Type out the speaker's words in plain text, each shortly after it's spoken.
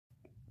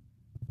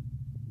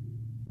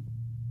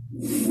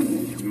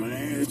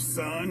My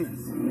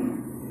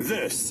son,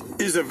 this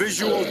is a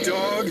Visual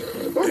Dog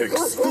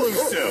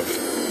exclusive.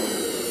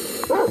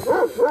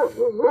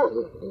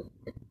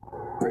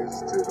 Praise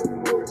to the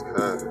Most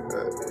High,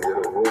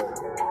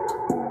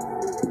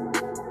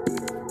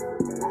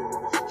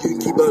 you can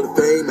keep all the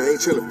fame, I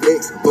ain't tryna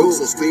flex. Focus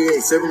on spirit,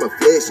 ain't serving my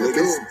flesh,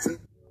 nigga.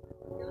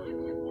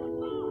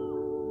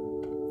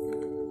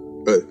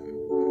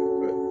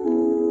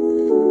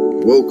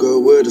 Woke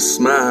up with a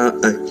smile,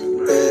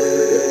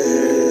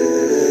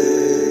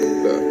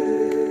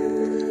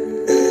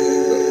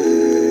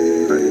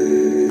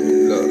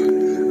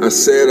 I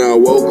said I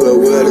woke up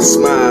with a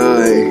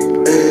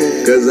smile,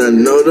 cause I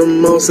know the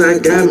Most High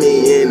got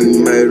me and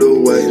he made a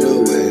way.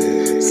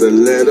 So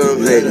let them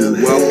hate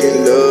me, walk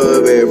in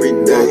love every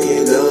day.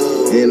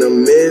 In the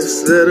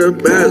midst of the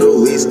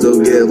battle, we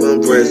still give them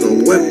praise. No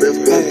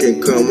weapon form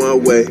can come our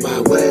way.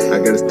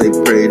 I gotta stay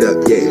prayed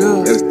up, yeah.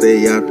 Gotta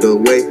stay out the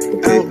way,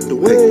 okay?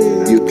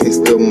 You can't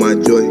steal my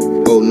joy.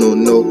 Oh no,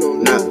 no,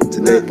 not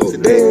today,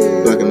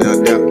 okay? Blocking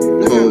out doubt,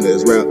 on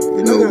this route.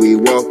 You know we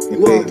walk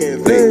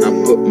and pay. I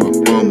put my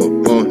armor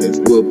on this,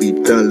 we'll be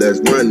done. Let's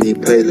run these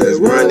plays, let's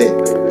run it.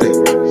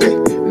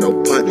 No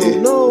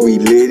punting, we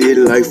lit it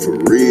like for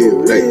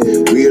real.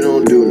 We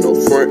don't do no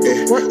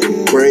fronting.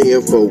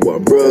 Praying for our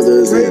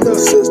brothers and our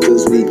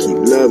sisters, we keep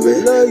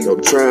loving. No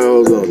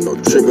trials or no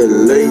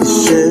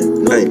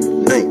tribulation.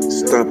 Ain't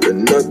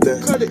stopping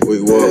nothing.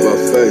 We walk by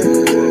faith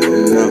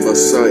and not by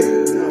sight.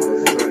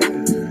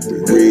 We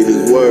read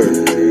his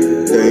word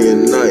day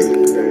and night.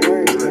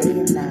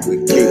 We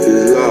keep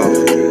his law.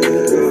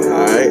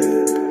 Alright?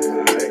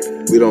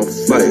 We don't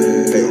fight.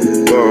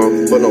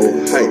 Bar for no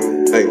hype.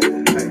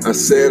 I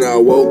said I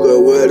woke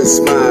up with a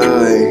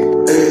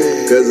smile,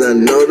 cause I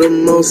know the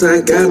Most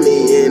High got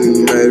me and he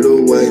made a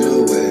way.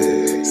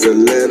 So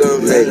let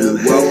them hate me,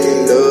 walk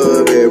in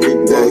love every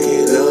day.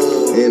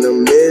 In the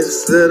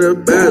midst of the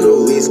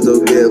battle, we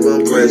still give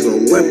them praise. No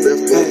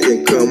weapon form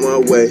can come our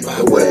way.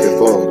 No weapon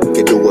form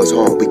can do us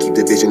harm. We keep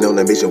the vision on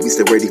the mission, we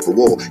still ready for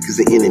war. Cause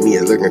the enemy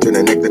is lurking, turn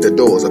the neck to the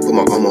doors. I put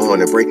my armor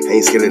on the break, I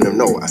ain't scared of them,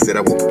 no. I said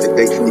I woke up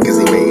today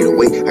because he made a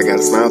way. I got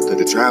a smile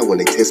through the trial when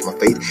they test my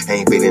faith.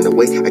 I ain't fading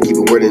away, I keep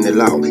it wording it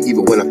loud.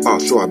 Even when I fall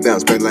short, I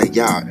bounce back like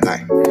y'all.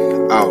 Like,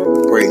 all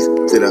praise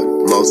to the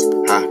Most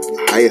High,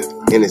 higher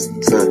in his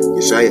son,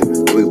 Yeshaya.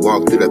 We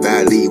walk through the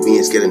valley, we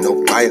ain't scared of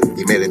no fire.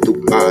 We made it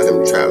through all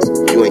them trials.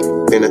 You ain't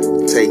finna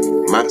take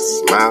my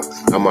smile.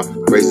 All my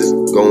praises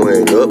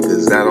going up,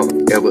 cause I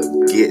don't ever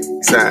get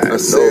tired. I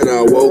said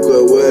I woke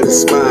up with a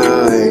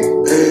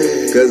smile,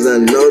 cause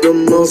I know the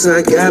Most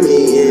High got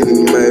me and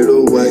he made a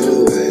way.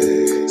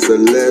 So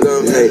let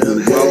them hate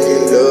me, walk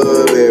in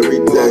love every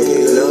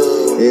day.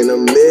 In the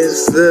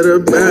midst of the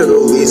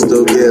battle, we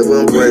still give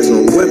them praise.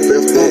 No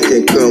weapon form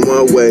can come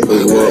our way.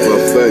 We walk by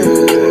faith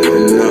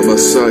and not by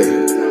sight.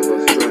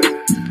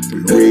 We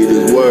read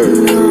his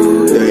word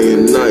day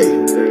and night.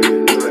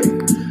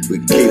 We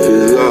keep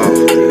his law.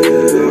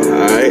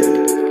 Alright?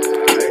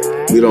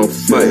 We don't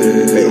fight.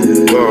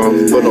 Bar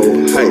for no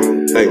hype.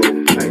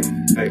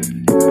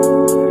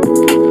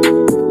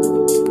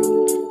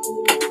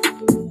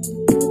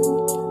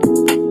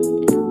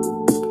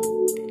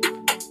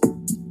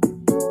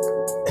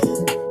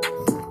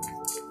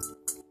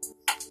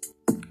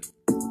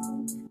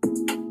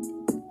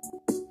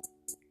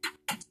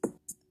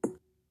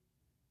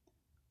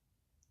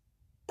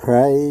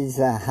 Praise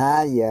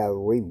Ahaya,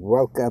 we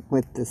woke up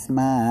with a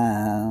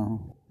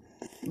smile,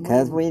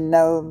 cause we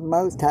know the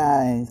Most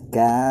High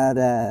got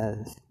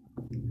us.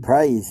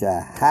 Praise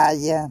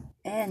Ahaya,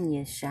 and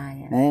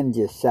Yeshaya,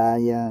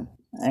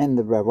 and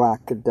the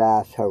Ruach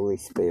HaKodesh, Holy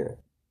Spirit.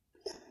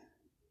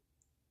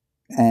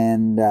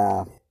 And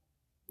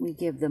we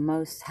give the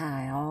Most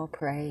High all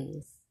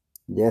praise.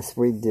 Yes,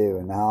 we do,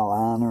 and all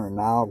honor and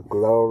all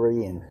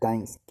glory and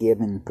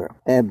thanksgiving for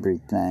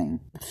everything.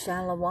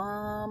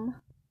 Shalom.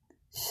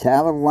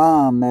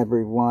 Shalom,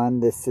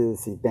 everyone. This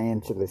is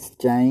Evangelist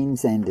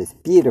James and his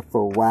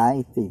beautiful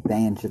wife,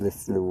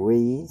 Evangelist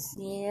Louise.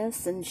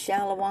 Yes, and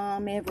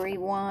shalom,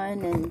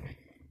 everyone. And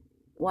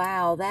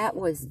wow, that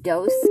was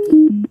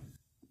Dowski,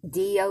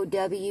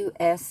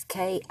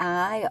 Dowski,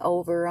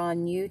 over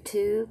on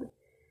YouTube.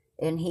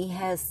 And he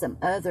has some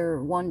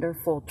other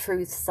wonderful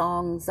truth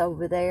songs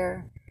over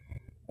there.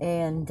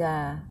 And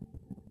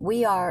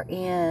we are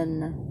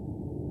in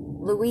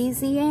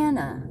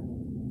Louisiana.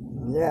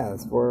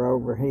 Yes, we're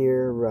over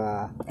here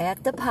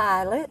at the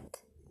Pilot,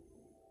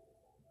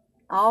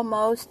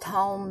 almost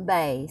home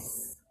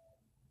base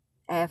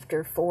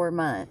after 4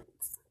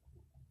 months.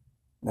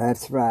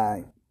 That's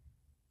right.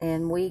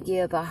 And we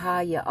give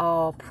Ahaya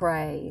all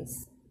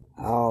praise,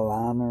 all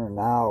honor, and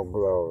all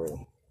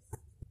glory.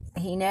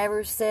 He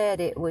never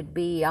said it would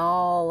be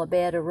all a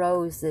bed of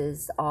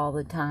roses all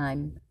the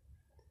time,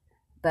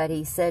 but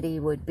he said he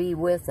would be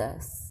with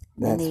us.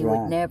 That's and he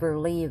right. would never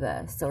leave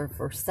us or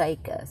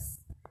forsake us.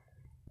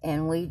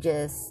 And we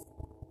just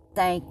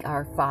thank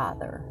our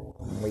Father.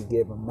 We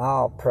give him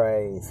all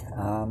praise,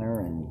 honor,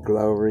 and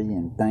glory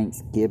and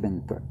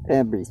thanksgiving for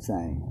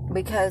everything.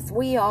 Because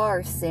we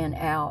are sent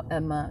out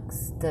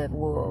amongst the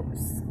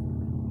wolves,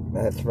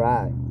 That's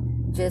right.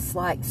 just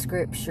like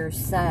scriptures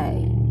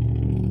say.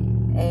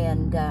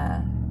 And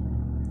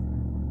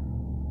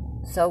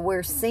so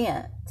we're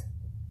sent,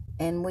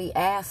 and we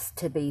ask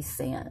to be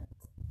sent.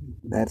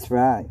 That's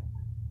right.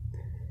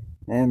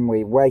 And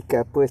we wake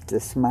up with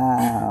a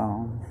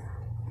smile.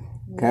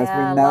 Because Yeah,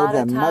 we a know lot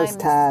the of Most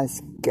times-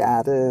 High's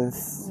got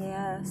us.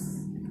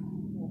 Yes.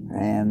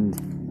 And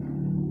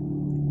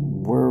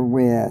we're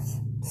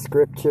with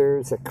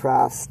scriptures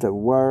across the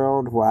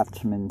world,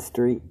 Watchman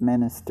Street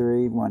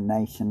Ministry, One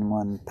Nation,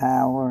 One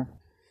Power,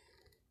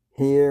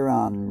 here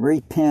on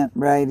Repent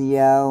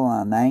Radio,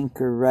 on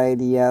Anchor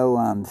Radio,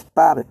 on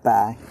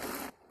Spotify.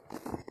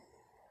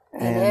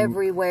 And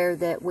everywhere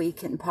that we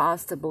can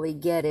possibly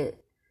get it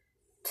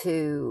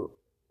to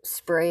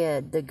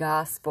spread the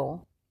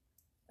gospel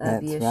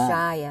of That's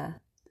Yeshua,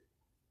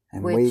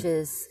 and which we,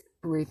 is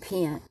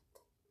repent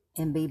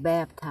and be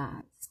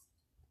baptized.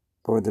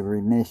 for the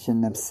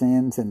remission of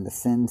sins and the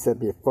sins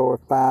of your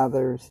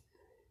forefathers,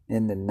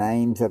 in the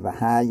names of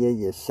Ahia,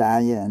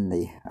 Yeshua, and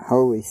the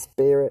Holy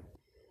Spirit.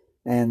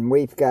 And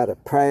we've got a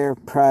prayer,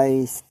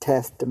 praise,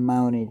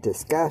 testimony,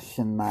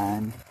 discussion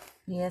line.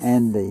 Yes.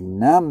 And the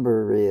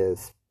number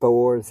is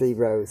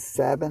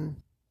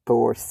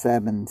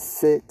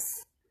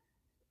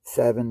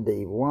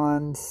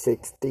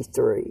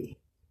 407-476-7163.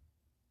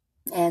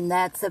 And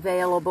that's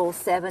available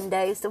 7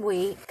 days a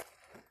week,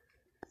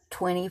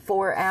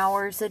 24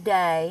 hours a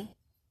day.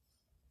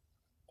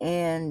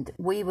 And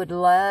we would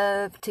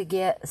love to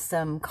get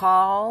some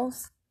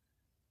calls.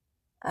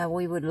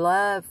 We would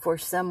love for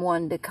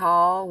someone to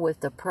call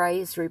with a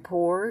praise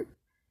report,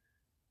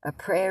 a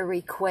prayer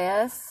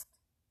request,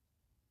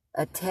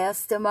 a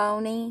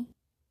testimony.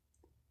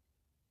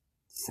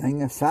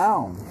 Sing a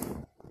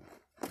song.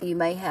 You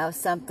may have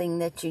something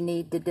that you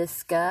need to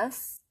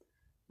discuss.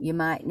 You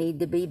might need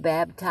to be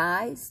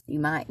baptized. You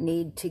might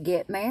need to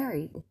get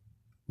married.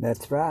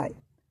 That's right.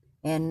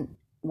 And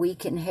we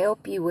can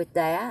help you with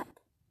that.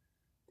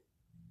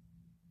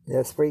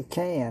 Yes, we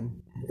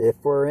can, if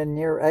we're in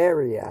your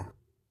area.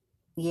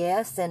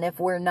 Yes, and if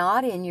we're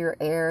not in your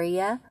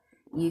area,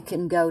 you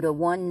can go to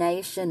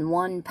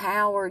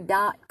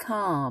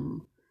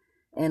onenationonepower.com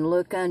and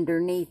look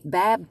underneath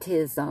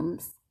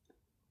baptisms.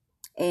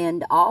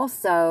 And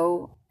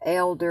also,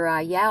 Elder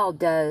Ayal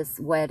does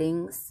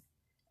weddings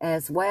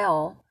as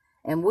well,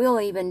 and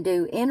we'll even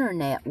do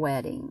internet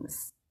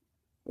weddings.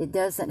 It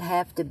doesn't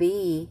have to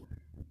be,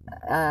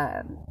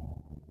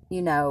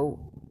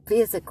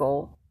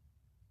 physical,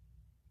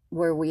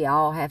 where we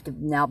all have to.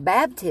 Now,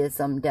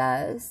 baptism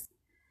does,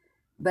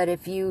 but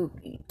if you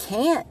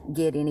can't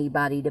get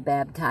anybody to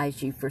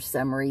baptize you for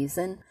some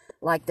reason,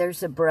 like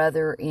there's a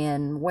brother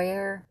in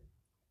where?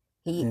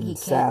 In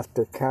South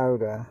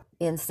Dakota.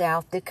 In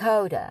South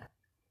Dakota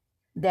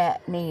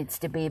that needs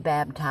to be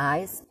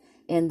baptized,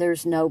 and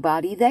there's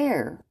nobody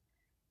there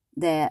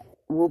that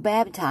will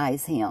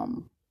baptize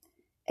him.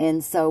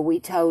 And so we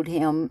told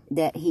him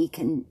that he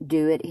can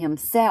do it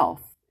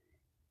himself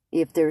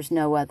if there's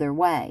no other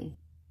way.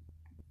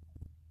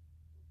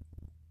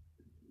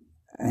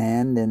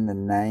 And in the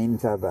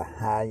names of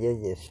Ahia,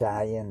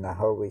 Yeshua, and the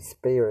Holy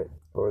Spirit,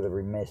 for the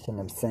remission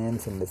of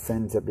sins and the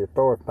sins of your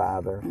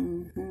forefather.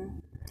 Mm-hmm.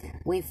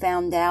 We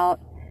found out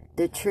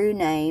the true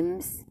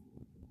names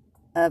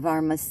of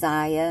our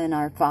Messiah and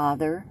our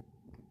Father.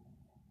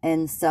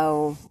 And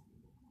so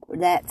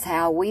that's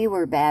how we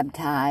were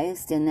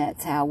baptized, and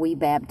that's how we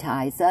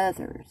baptize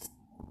others.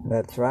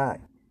 That's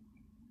right.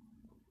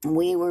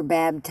 We were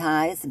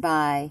baptized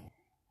by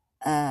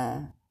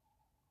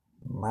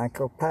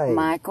Michael Page.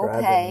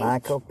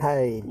 Michael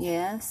Page.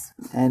 Yes.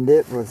 And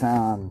it was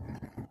on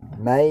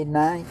May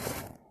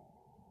 9th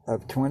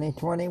of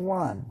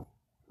 2021.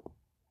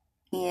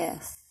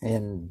 Yes.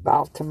 In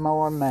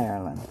Baltimore,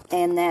 Maryland.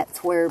 And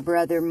that's where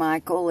Brother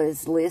Michael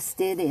is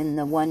listed in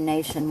the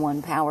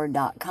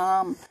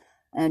onenationonepower.com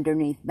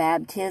underneath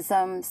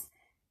baptisms.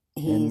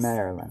 He's in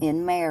Maryland.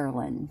 In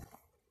Maryland.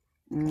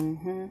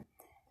 Mm-hmm.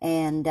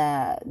 And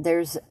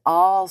there's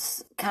all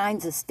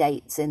kinds of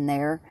states in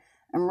there.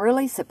 I'm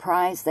really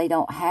surprised they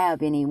don't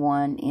have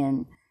anyone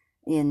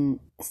in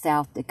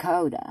South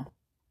Dakota.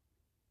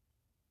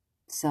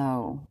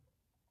 So.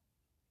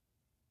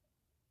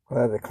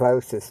 Well, the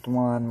closest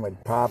one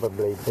would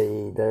probably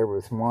be, there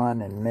was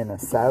one in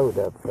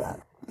Minnesota,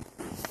 but...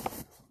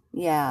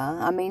 Yeah,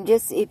 I mean,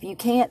 just if you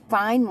can't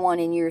find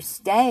one in your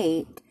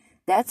state,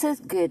 that's a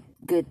good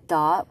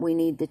thought. We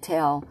need to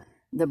tell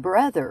the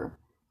brother,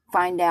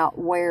 find out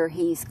where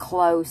he's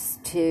close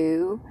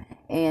to,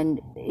 and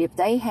if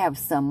they have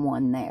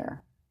someone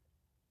there.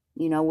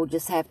 We'll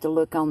just have to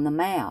look on the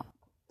map.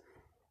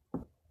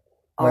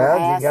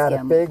 Well, you got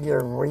to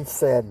figure, we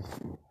said...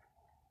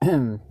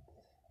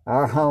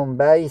 Our home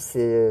base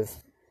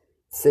is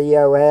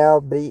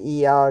Colbert,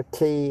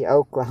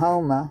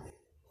 Oklahoma.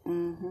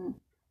 Mm-hmm.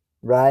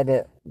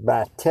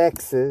 by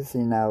Texas,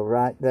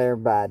 right there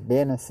by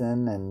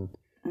Denison and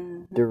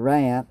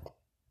Durant,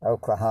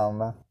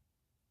 Oklahoma.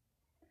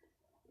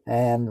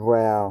 And,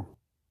 well,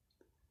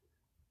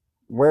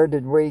 where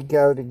did we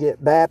go to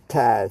get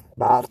baptized?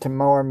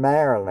 Baltimore,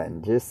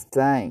 Maryland. Just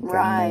think.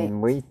 Right. I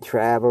mean, we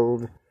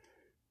traveled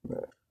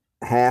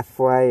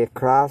halfway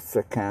across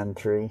the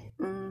country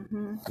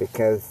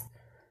because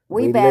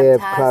we live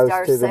baptized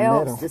close to the middle.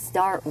 ourselves to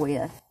start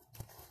with.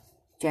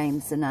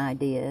 James and I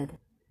did.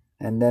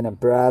 And then a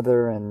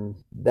brother in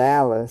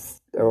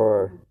Dallas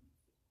or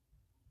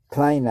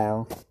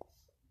Plano,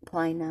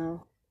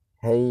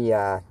 he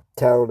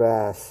told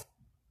us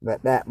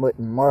that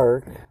wouldn't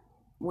work.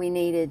 We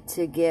needed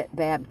to get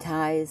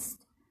baptized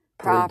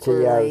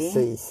properly.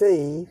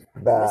 GOCC,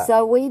 but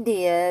So we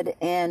did,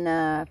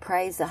 and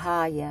praise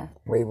Ahia.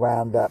 we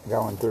wound up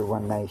going through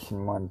One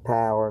Nation, One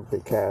Power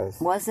because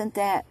Wasn't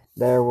that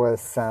there was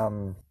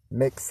some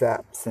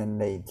mix-ups in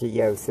the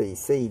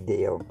GOCC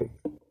deal.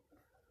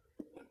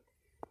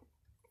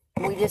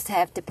 we just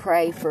have to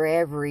pray for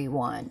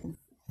everyone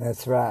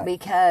That's right.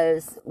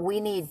 because we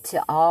need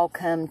to all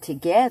come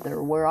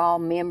together. We're all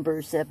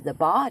members of the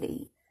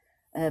body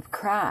of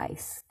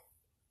Christ.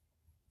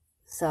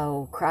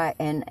 So Christ,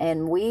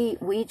 and we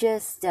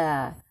just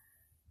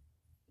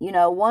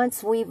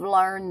once we've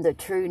learned the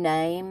true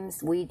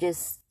names, we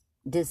just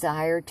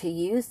desire to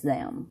use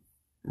them.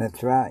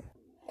 That's right.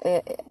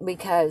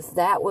 Because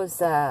that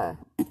was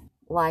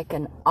like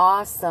an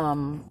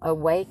awesome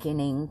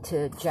awakening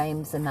to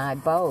James and I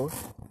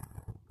both.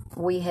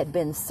 We had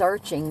been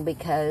searching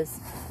because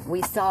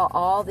we saw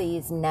all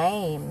these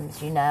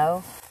names,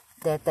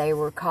 that they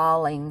were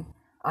calling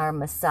our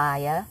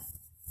Messiah,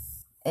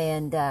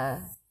 and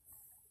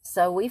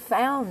so we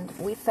found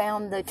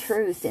the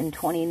truth in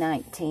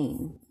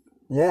 2019.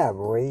 Yeah,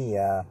 we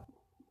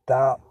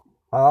thought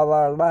all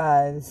our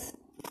lives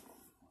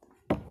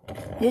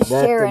Just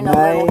that sharing the a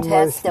little name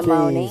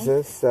testimony. was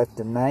Jesus, that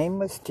the name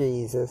was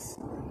Jesus.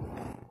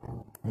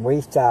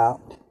 We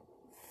thought.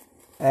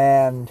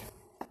 And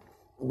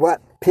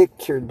what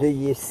picture do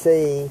you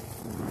see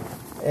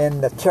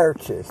in the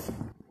churches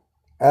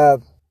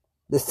of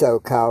the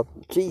so-called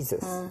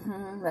Jesus?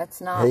 That's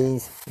not.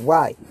 He's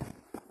white.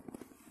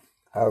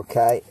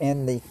 Okay,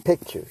 in the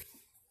pictures.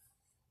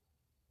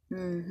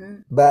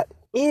 But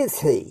is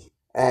he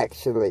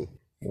actually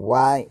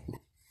white?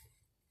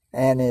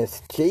 And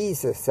is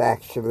Jesus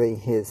actually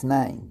his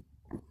name?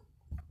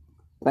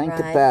 Think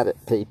Right. about it,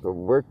 people.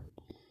 We're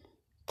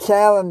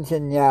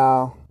challenging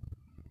y'all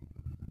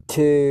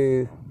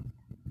to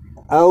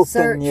open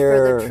Search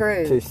for the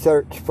truth. to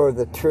search for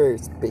the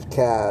truth,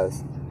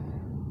 because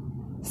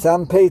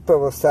some people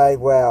will say,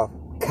 well,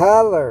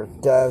 color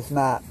does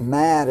not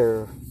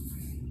matter,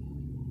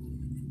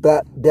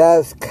 but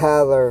does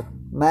color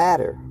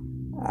matter?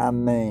 I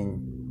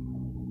mean,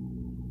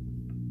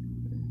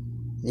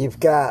 you've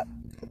got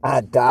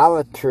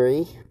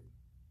idolatry,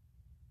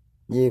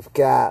 you've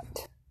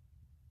got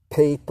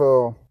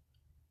people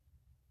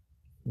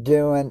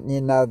doing,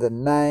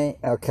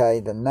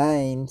 the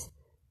names.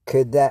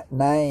 Could that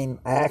name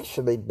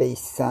actually be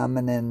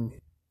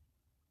summoning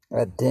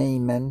a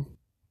demon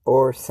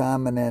or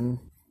summoning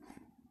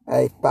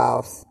a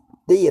false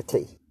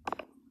deity?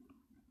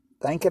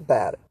 Think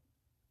about it.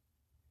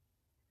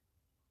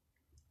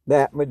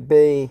 That would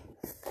be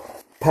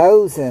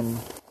posing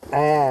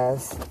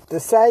as the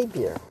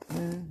Savior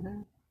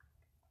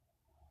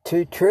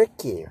to trick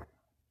you.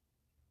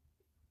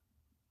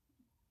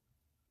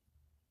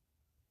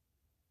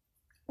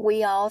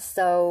 We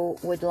also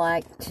would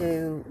like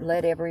to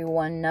let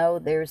everyone know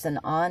there's an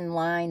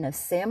online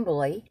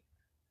assembly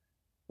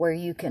where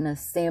you can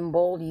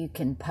assemble, you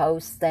can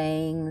post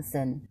things,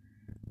 and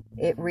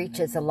it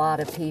reaches a lot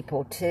of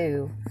people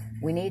too.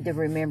 We need to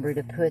remember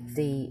to put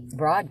the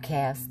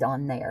broadcast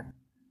on there.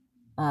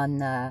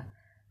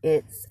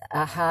 It's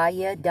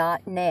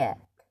ahaya.net,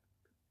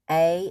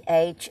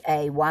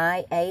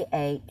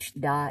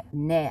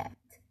 ahayah.net.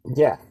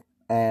 Yeah,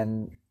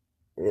 and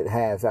it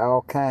has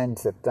all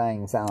kinds of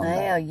things on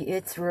Yeah, there.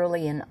 it's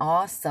really an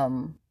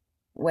awesome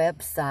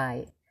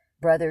website.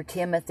 Brother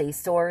Timothy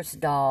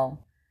Sorsdahl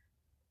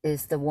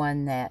is the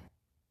one that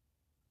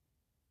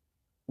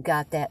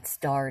got that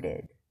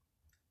started.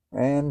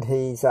 And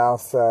he's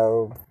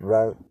also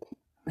wrote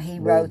He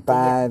the wrote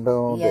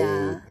Bible,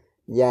 yeah.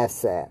 the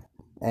Yasat,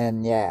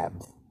 and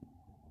Yabs.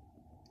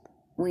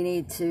 We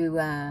need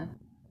to,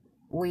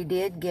 we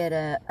did get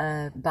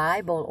a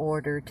Bible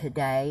order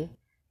today.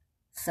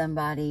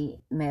 Somebody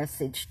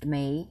messaged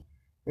me.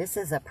 This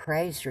is a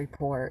praise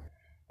report.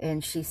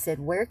 And she said,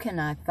 where can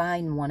I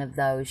find one of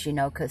those?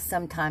 Because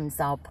sometimes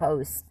I'll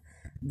post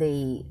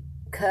the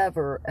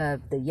cover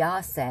of the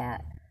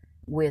Yasat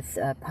with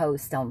a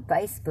post on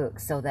Facebook.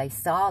 So they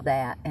saw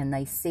that and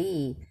they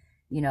see,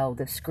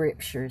 the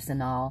scriptures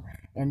and all.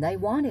 And they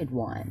wanted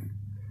one.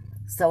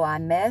 So I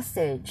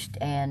messaged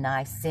and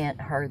I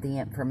sent her the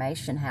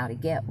information how to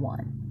get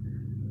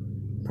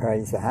one.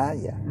 Praise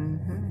Ahia.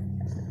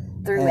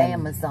 Through And-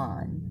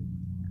 Amazon.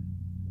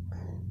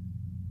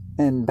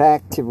 And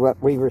back to what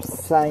we were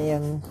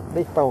saying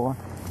before,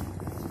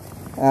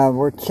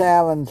 we're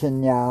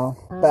challenging y'all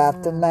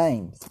about the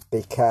names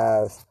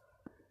because,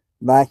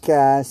 like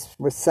I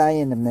was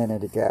saying a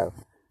minute ago,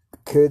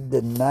 could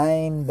the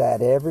name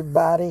that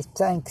everybody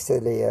thinks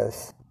it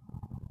is,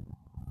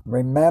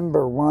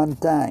 remember one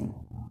thing,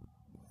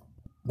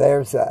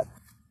 there's a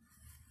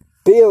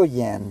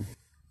billion,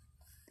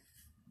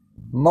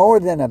 more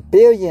than a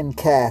billion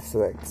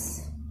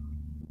Catholics.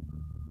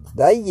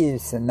 They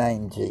use the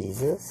name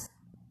Jesus.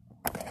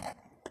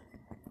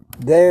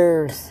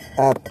 There's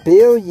a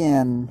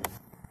billion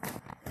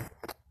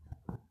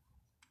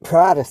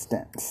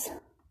Protestants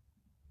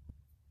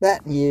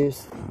that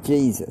use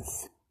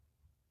Jesus.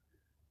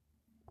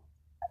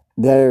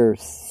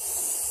 There's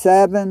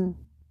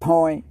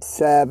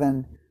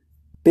 7.7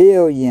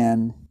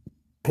 billion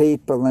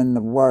people in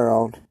the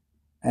world,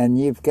 and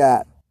you've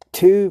got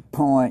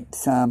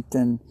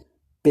 2-point-something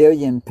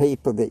billion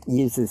people that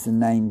uses the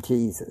name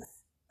Jesus.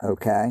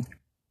 Okay?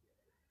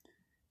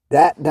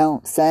 That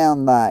don't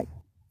sound like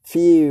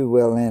few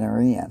will enter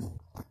in.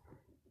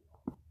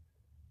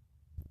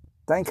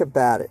 Think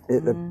about it.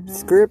 The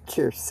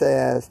scripture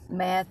says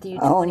Matthew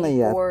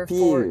only a 24:14.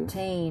 few.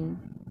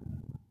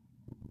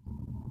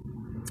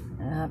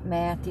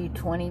 Matthew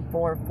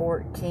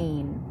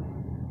 24:14.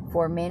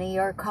 For many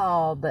are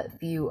called, but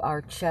few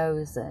are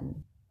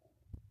chosen.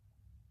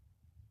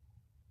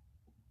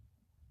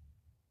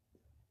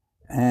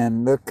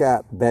 And look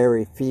up,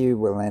 very few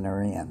will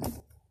enter in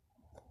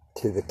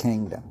to the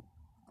kingdom.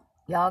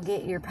 Y'all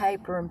get your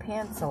paper and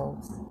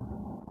pencils.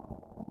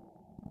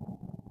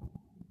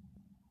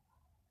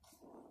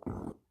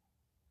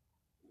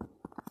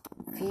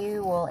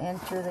 Few will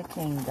enter the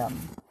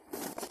kingdom.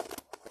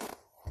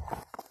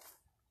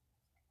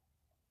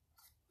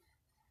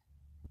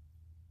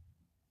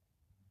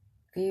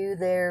 Few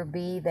there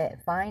be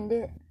that find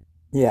it.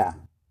 Yeah.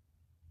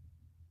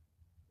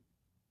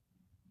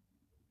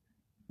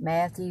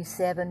 Matthew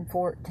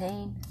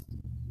 7:14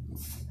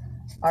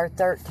 or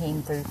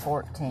 13 through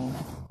 14.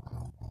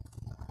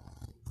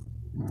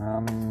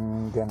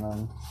 I'm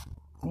gonna.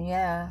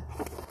 Yeah.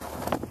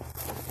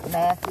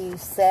 Matthew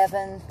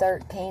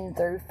 7:13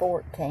 through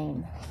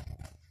 14.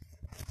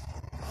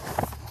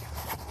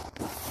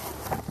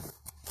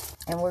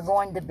 And we're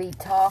going to be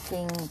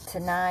talking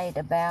tonight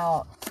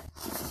about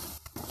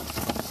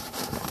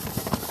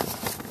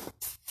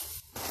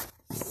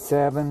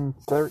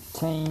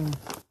 7:13.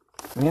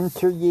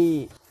 Enter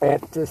ye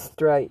at the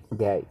strait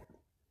gate,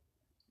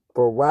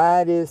 for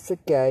wide is the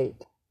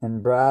gate,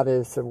 and broad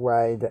is the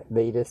way that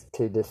leadeth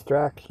to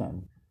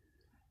destruction,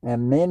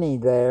 and many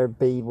there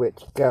be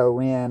which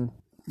go in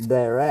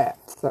thereat.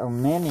 So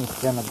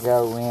many's gonna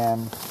go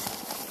in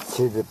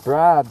to the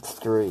broad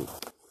street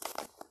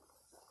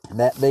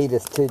that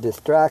leadeth to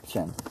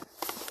destruction.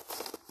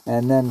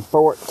 And then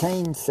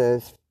 14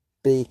 says,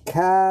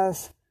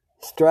 because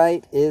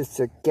strait is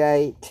the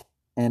gate,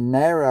 and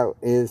narrow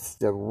is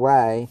the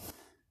way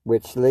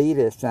which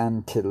leadeth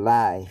unto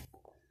life,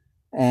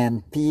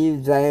 and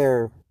few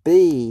there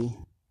be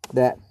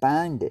that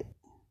find it.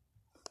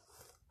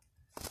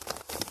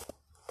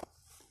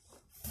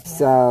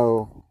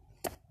 So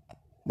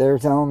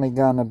there's only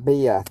going to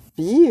be a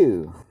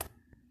few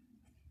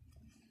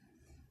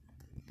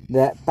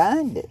that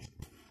find it.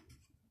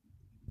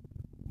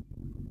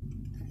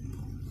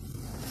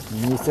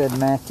 And you said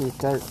Matthew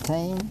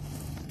 13?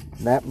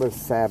 That was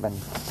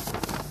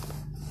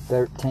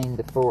 7:13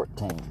 to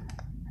 14.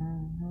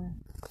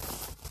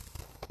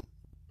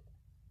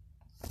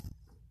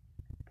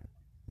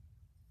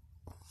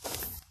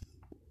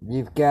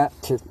 You've got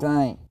to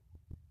think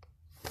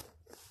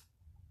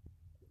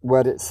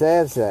what it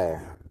says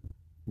there.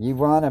 You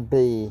want to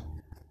be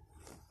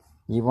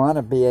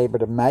able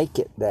to make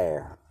it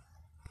there.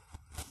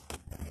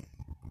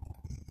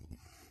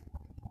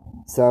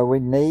 So we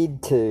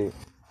need to,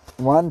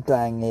 one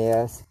thing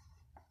is,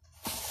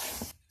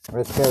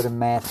 let's go to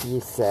Matthew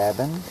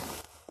 7.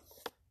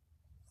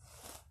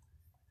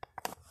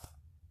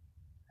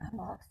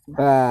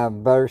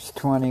 Verse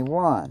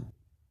 21.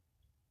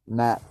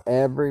 Not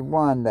every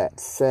one that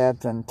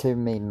saith unto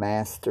me,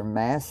 Master,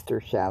 Master,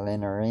 shall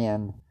enter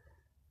in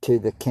to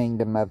the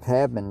kingdom of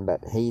heaven,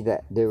 but he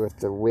that doeth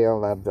the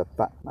will of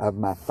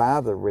my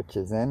Father which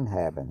is in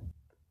heaven.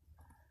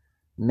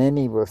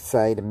 Many will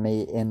say to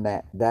me in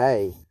that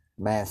day,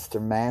 Master,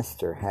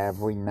 Master, have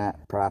we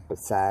not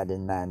prophesied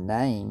in thy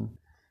name,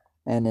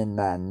 and in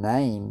thy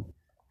name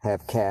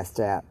have cast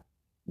out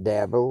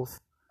devils,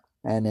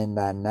 and in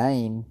thy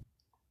name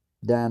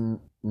done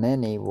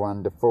many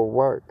wonderful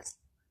works?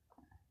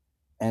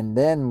 And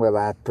then will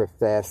I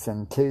profess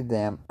unto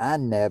them, I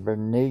never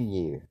knew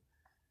you.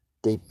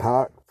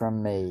 Depart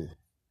from me,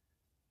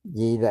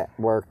 ye that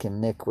work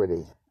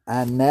iniquity.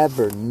 I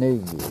never knew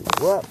you.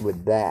 What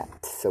would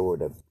that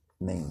sort of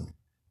mean?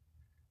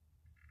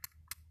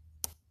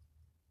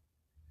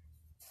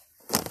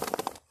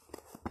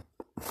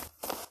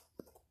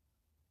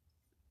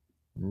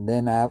 And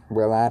then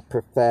will I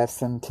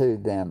profess unto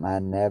them, I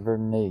never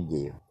knew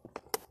you.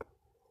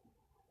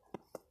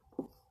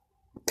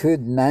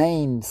 Could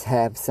names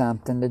have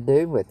something to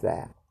do with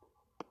that?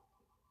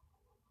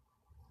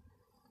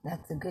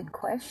 That's a good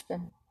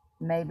question.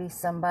 Maybe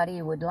somebody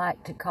would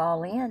like to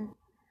call in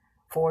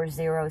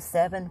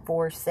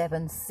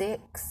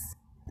 407-476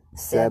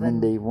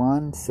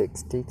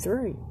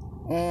 7163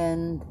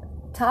 and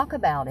talk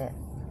about it.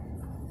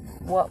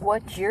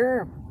 What's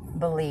your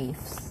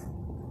beliefs?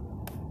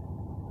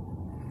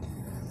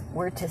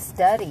 We're to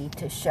study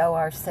to show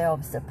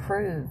ourselves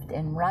approved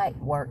and right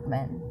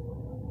workmen.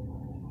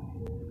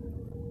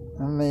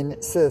 I mean,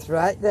 it says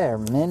right there,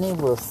 many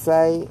will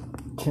say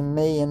to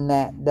me in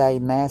that day,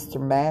 Master,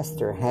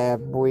 Master,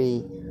 have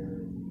we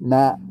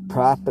not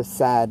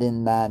prophesied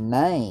in thy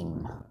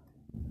name?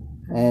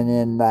 And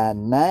in thy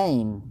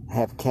name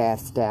have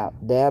cast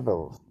out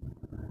devils,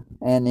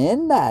 and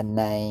in thy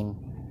name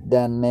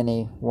done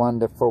many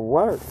wonderful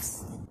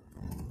works.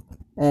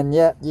 And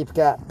yet you've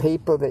got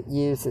people that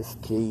uses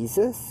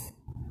Jesus,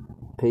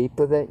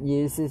 people that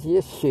uses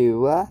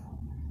Yeshua,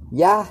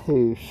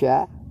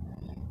 Yahusha,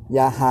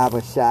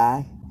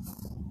 Yahavashai,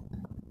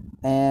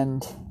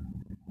 and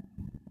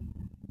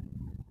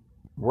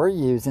we're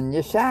using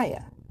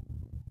Yeshaya.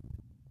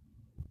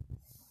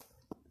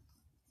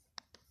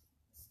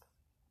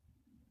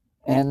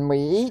 And we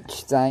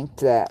each think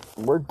that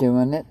we're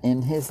doing it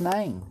in his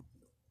name.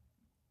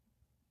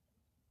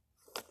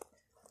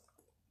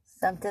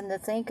 Something to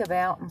think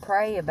about and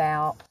pray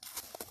about.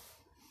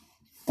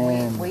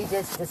 And We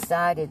just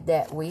decided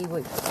that we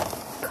would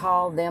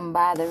call them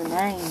by their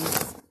names.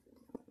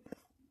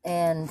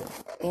 And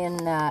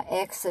in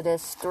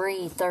Exodus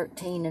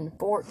 3:13 and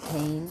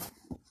 14,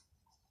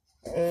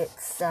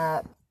 it's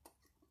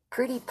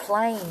pretty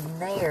plain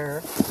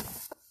there.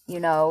 You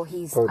know,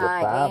 he's For the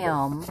I Father.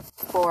 am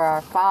for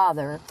our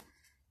Father.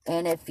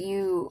 And if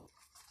you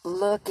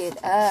look it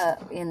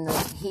up in the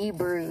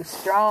Hebrew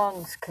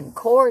Strong's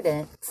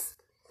Concordance,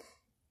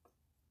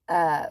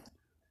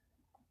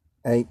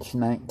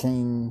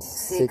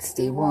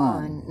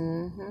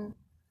 H1961.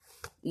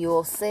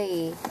 You'll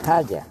see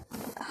Haya.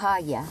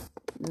 Haya.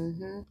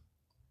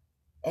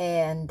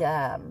 And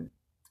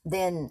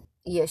then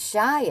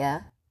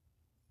Yeshaya,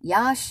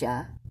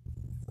 Yasha,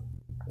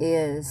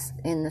 is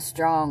in the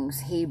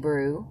Strong's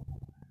Hebrew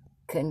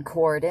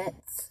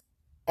Concordance,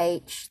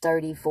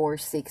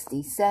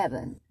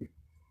 H3467.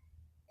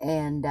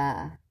 And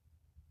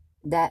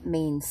that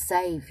means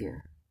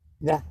Savior.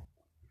 Yeah.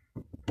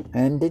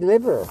 And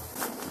deliverer.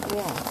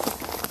 Yeah.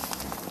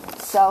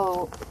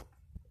 So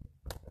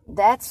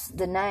that's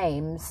the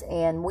names,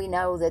 and we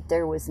know that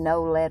there was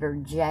no letter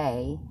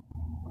J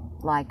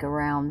like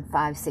around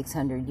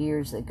 500-600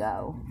 years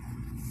ago.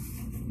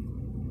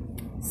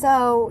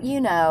 So, you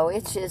know,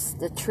 it's just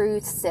the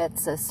truth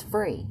sets us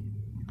free.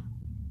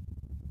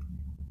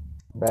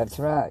 That's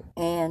right.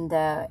 And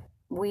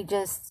we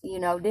just, you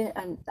know,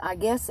 I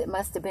guess it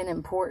must have been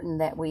important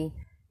that we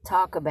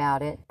talk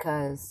about it,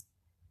 because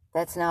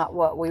that's not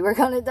what we were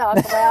going to talk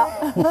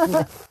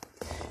about.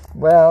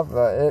 Well,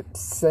 it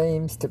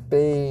seems to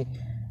be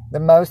the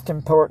most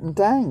important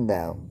thing,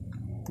 though.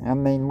 I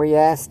mean, we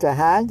asked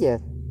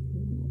Ahaya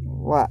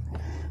what?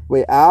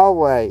 We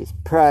always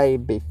pray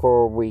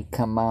before we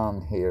come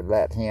on here.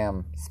 Let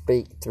him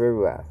speak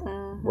through us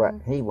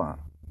what he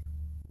wants.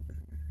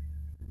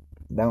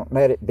 Don't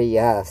let it be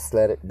us,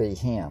 let it be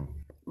him.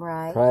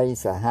 Right.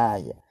 Praise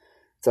Ahaya.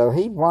 So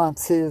he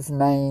wants his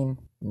name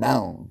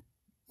known.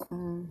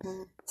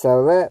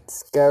 So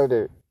let's go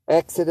to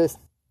Exodus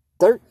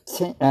 3.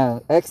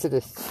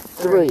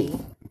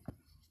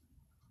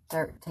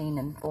 13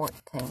 and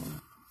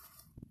 14.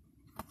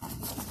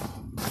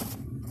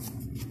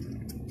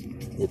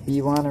 If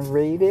you want to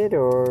read it,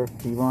 or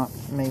if you want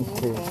me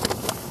to.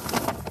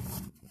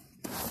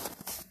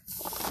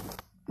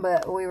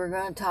 But we were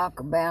going to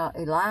talk about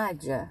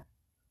Elijah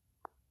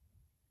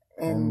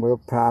and we'll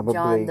probably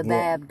John the get,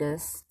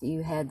 Baptist.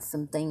 You had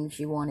some things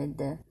you wanted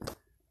to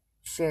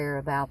share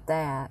about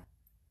that.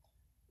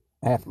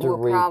 after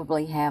We'll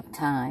probably have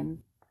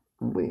time.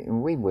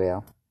 we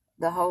will.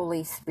 The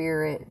Holy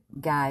Spirit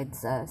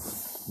guides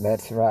us.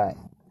 That's right.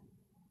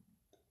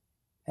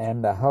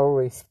 And the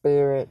Holy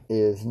Spirit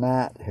is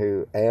not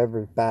who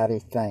everybody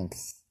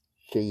thinks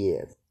she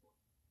is.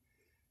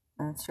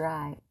 That's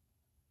right.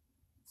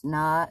 It's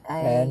not a...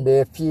 And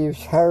if you've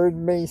heard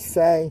me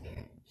say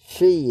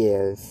she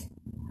is,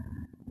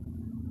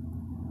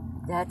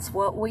 That's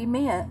what we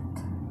meant.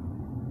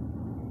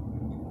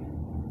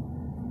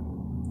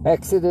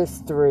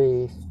 Exodus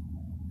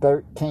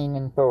 3:13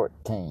 and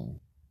 14.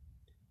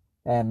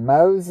 And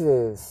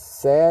Moses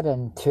said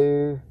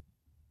unto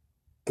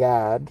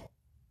God,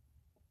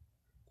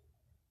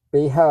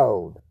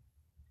 Behold,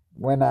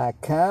 when I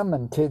come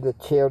unto the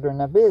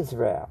children of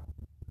Israel,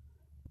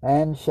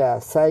 and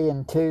shall say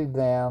unto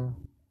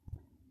them,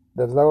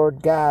 The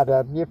Lord God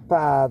of your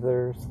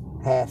fathers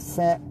hath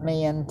sent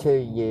me unto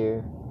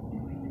you,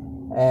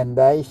 and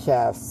they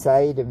shall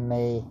say to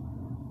me,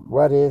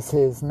 What is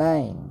his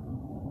name?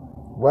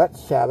 What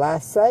shall I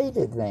say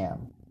to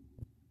them?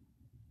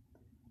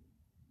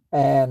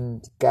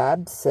 And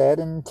God said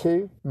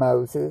unto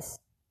Moses,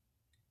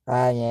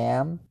 I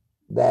am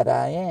that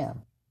I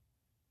am.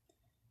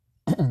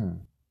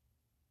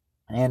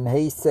 And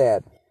he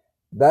said,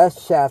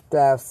 Thus shalt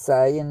thou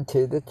say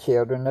unto the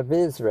children of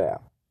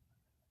Israel,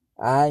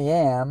 I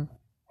am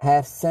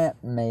hath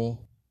sent me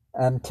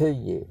unto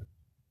you.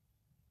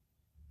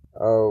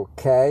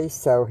 Okay,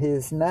 so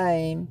his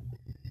name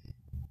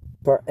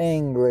for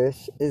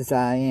English is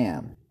I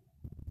am.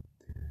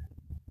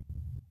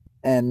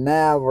 And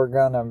now we're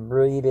going to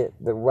read it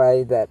the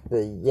way that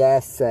the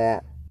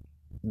Yassat,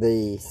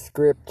 the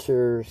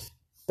scriptures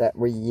that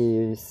we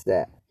use,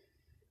 that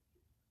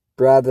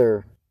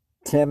Brother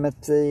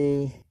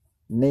Timothy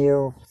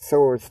Neil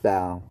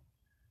Sorsdahl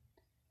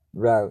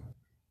wrote.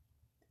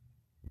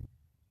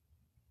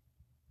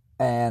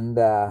 And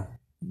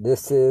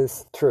this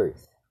is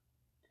truth.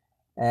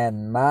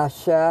 And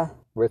Moshe,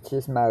 which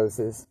is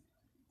Moses,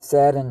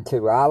 said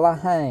unto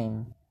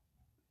Elohim,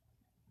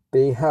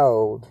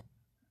 Behold,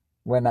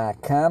 when I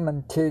come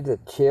unto the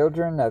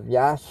children of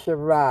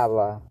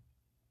Yasharallah,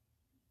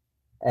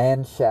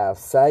 and shall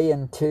say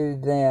unto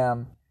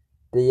them,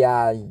 The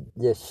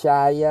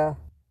Yeshaya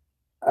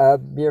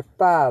of your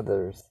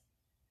fathers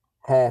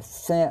hath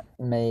sent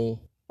me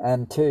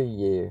unto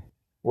you.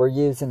 We're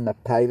using the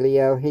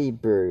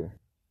Paleo-Hebrew.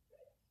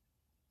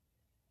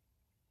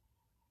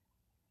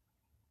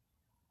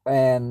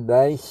 And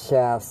they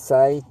shall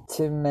say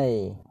to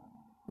me,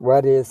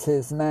 What is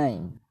his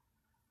name?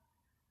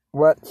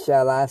 What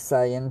shall I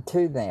say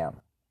unto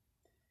them?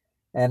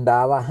 And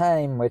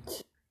Elohim,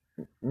 which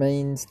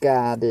means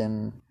God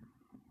in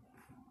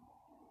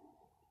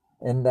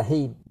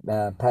the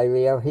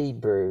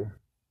Paleo-Hebrew,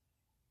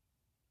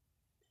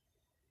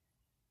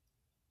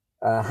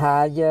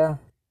 Ahaya.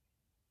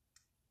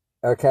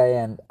 Okay,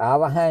 and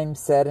Elohim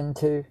said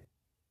unto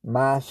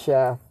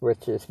Moshe,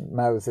 which is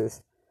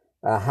Moses,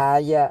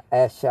 Ahaya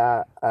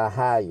Asha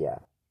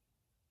Ahaya.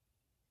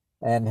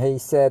 And he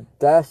said,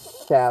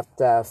 Thus shalt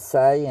thou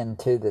say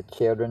unto the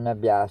children of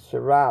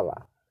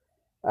Yasharallah,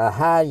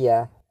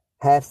 Ahaya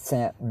hath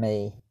sent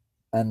me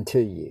unto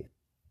you.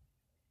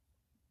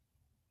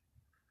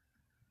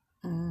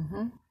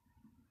 Mm-hmm.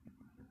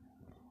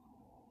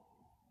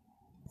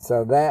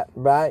 So that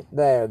right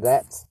there,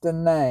 that's the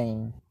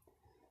name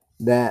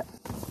that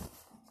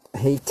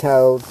he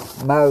told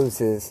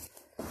Moses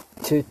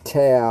to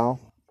tell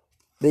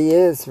the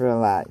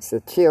Israelites,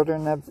 the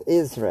children of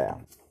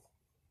Israel.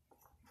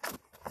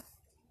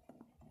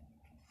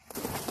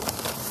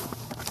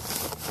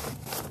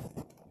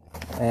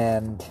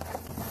 And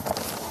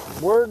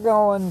we're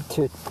going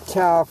to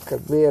talk a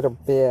little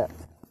bit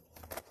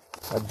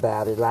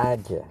about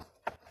Elijah.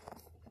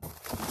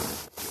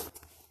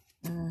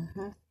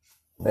 Mm-hmm.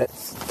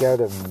 Let's go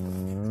to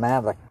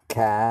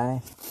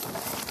Malachi.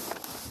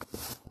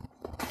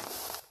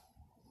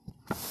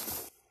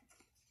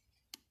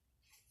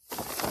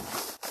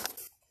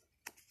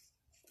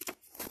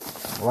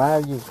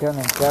 Well, you're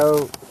going to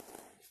go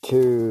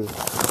to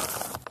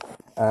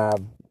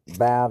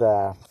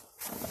about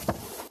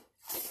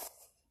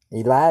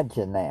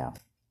Elijah now.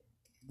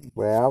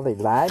 Well,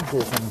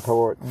 Elijah's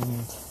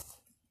important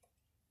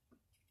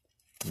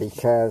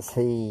because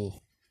he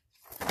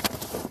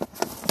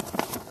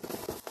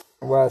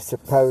was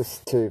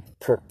supposed to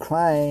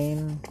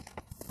proclaim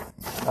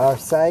our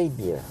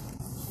Savior.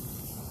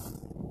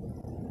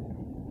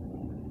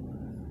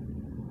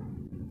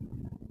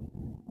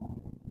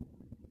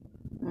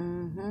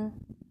 Mm-hmm.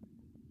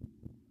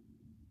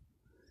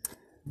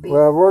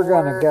 Well, we're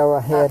going to go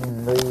ahead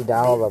and read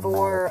all of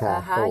Before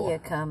Malachi 4.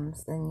 Ahaya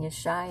comes, then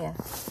Yeshaya.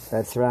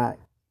 That's right.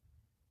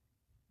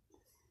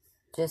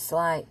 Just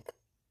like,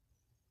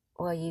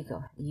 well, you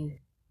go.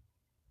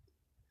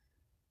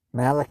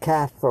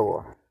 Malachi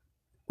 4.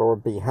 For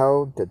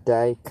behold, the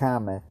day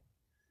cometh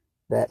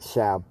that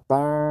shall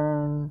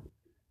burn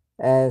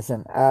as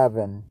an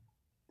oven,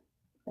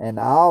 and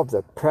all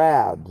the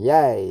proud,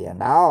 yea,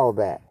 and all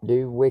that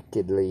do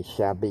wickedly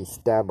shall be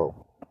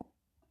stubble.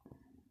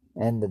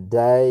 And the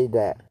day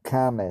that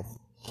cometh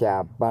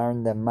shall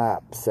burn them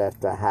up, saith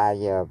the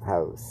Higher of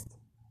hosts,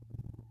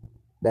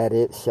 that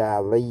it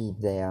shall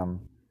leave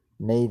them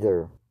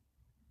neither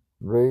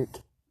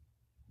root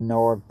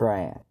nor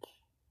branch.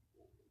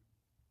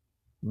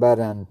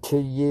 But unto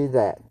you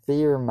that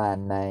fear my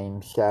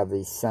name shall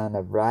the Son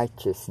of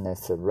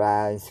Righteousness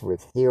arise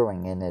with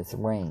healing in his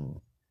wings,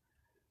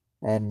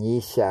 and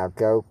ye shall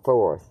go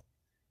forth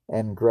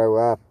and grow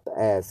up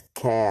as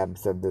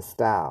calves of the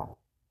stall.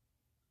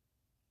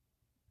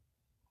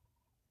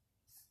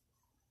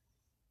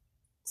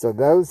 So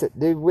those that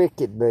do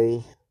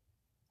wickedly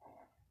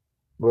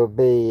will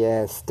be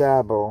as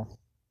stubble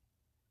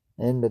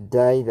in the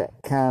day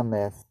that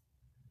cometh.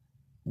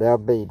 They'll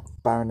be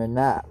burning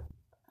up,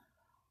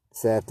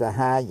 saith the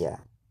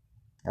Higher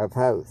of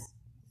hosts.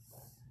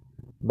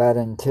 But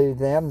unto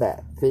them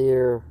that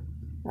fear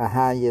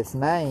Ahayah's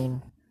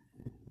name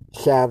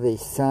shall the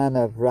Son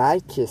of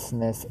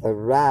Righteousness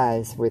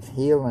arise with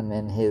healing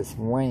in his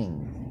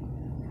wings,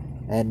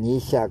 and ye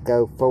shall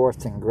go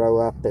forth and grow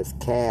up as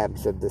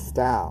calves of the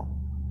stall.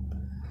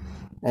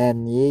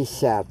 And ye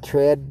shall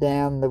tread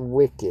down the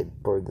wicked,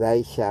 for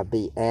they shall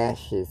be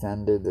ashes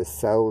under the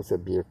soles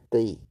of your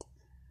feet,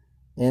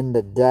 in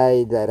the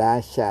day that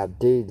I shall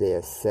do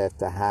this, saith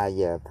the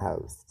Hiah of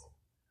hosts.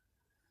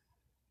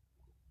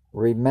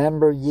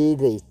 Remember ye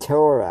the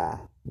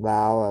Torah,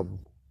 law of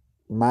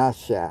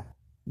Moshe,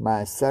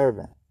 my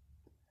servant,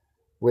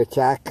 which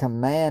I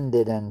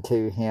commanded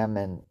unto him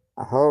in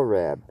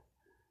Horeb,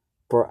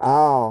 for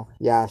all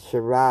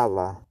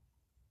Yasharallah,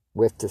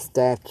 with the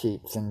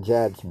statutes and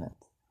judgments.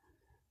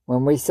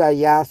 When we say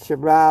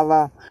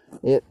Yasharallah,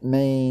 it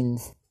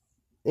means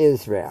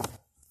Israel,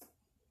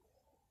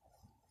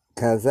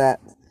 because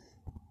that's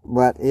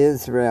what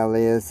Israel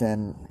is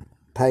in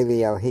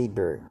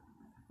Paleo-Hebrew.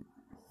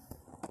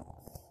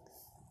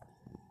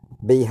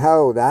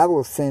 Behold, I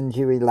will send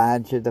you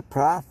Elijah the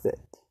prophet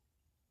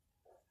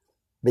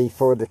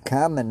before the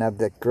coming of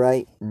the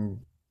great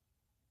and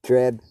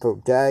dreadful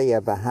day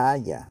of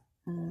Ahiah.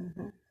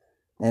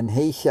 And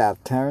he shall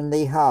turn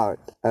the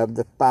heart of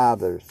the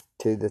fathers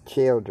to the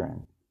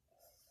children,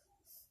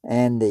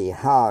 and the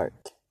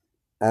heart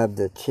of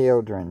the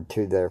children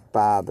to their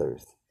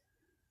fathers,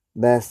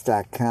 lest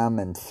I come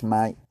and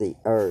smite the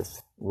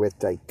earth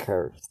with a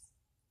curse.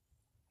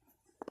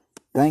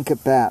 Think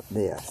about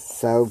this.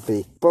 So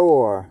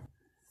before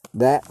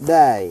that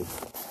day,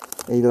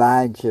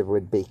 Elijah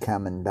would be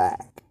coming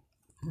back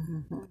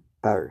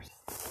first.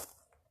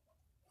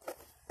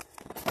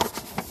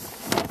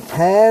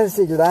 Has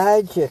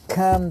Elijah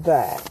come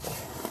back?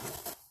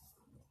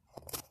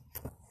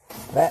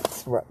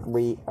 That's what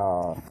we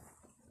are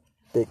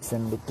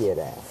fixing to get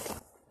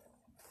at.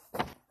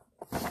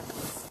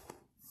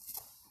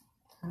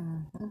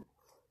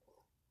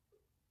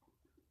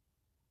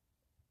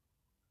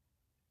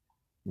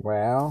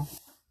 Well,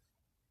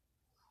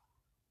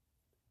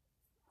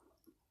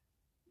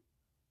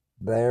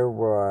 there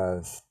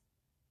was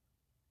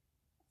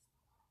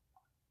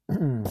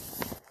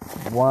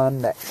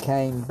one that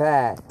came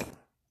back,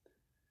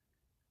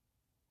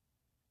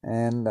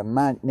 and I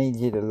might need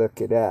you to look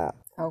it up.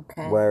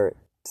 Okay. Where it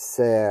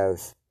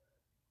says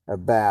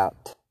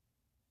about,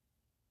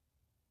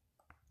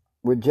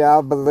 would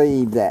y'all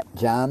believe that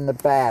John the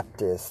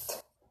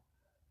Baptist,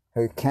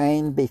 who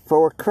came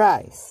before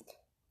Christ,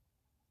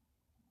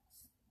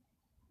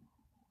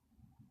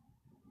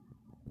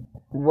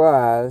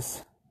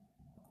 was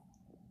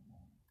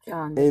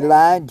John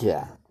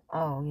Elijah?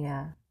 Oh,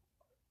 yeah.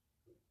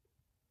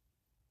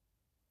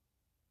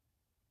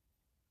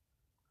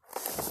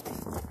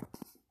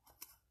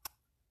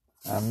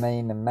 I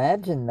mean,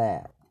 imagine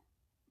that.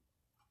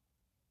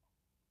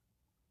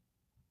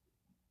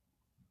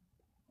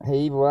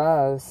 He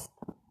was.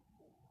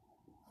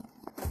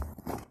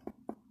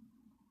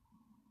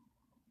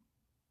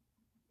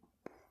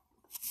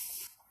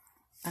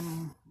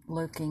 I'm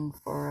looking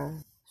for a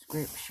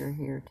scripture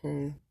here,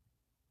 too.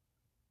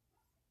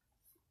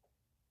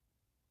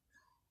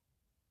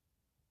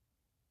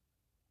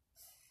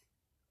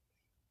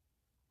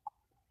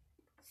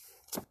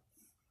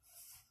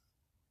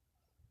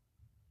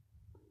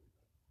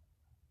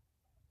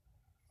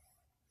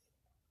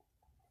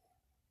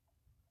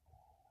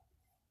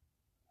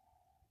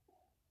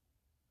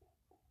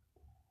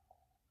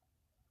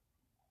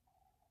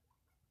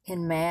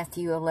 In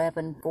Matthew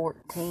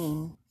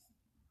 11:14,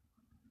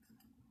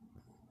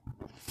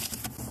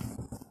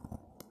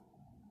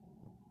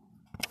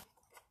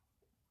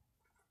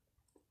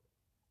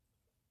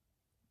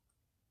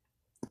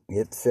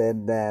 It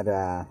said that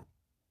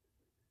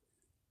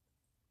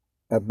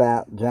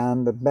about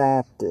John the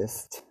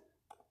Baptist,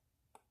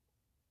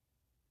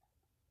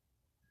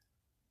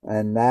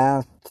 and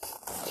thou,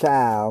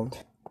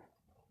 child,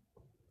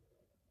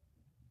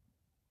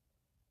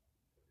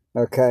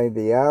 okay,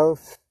 the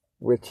oath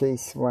which he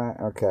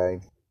swore,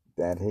 okay,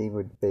 that he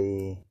would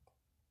be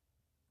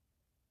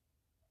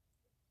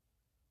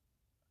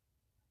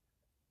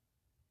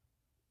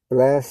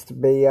blessed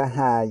be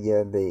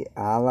Ahiah the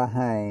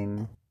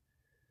Elohim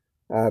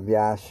of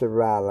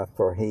Yasharallah,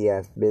 for he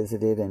hath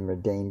visited and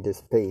redeemed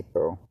his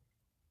people,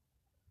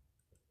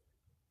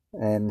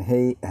 and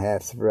he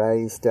hath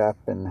raised up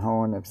an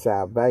horn of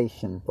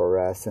salvation for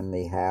us in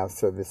the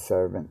house of his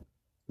servant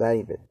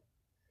David.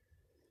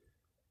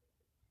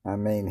 I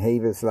mean,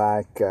 he was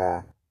like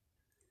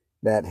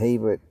that he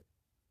would,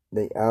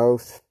 the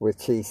oath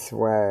which he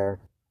swore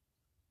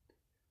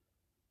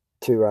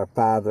to our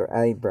father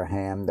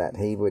Abraham, that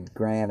he would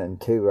grant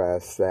unto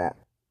us that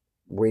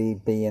we,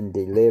 being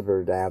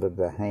delivered out of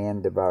the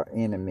hand of our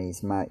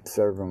enemies, might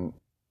serve him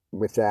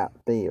without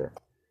fear,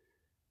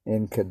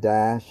 in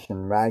Kadesh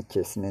and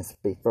righteousness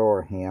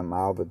before him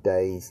all the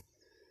days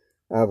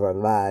of our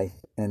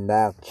life. And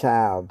thou,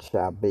 child,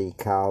 shalt be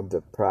called the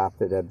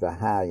prophet of the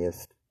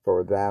highest,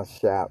 for thou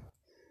shalt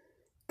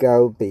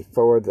go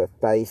before the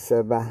face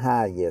of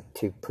Ahiah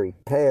to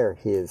prepare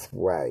his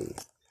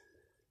ways.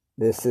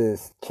 This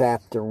is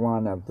chapter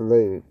 1 of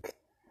Luke,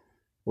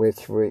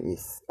 which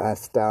I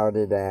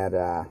started at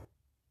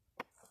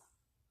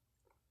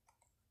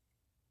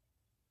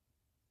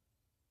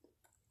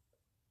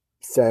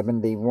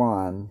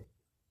 71,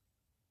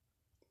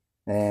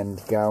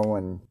 and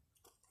going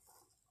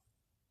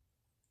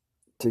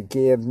to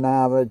give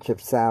knowledge of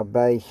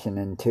salvation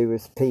unto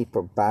his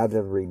people by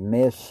the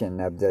remission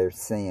of their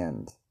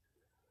sins,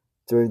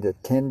 through the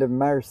tender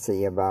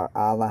mercy of our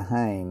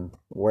Elohim,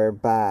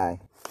 whereby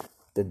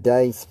the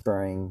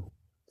dayspring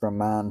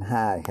from on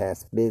high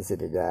hath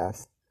visited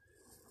us,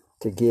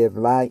 to give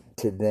light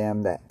to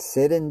them that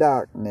sit in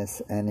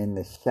darkness and in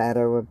the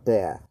shadow of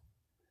death,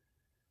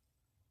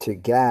 to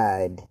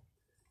guide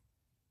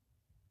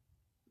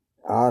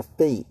our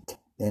feet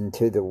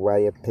into the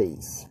way of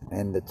peace.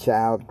 And the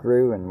child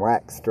grew and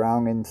waxed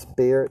strong in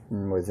spirit,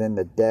 and was in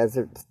the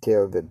deserts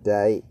till the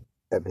day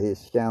of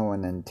his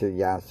showing unto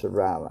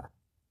Yasharallah.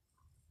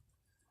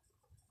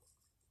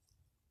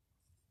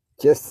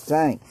 Just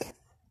think,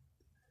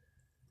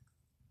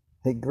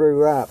 he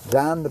grew up,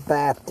 John the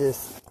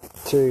Baptist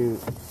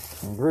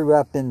grew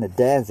up in the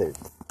desert.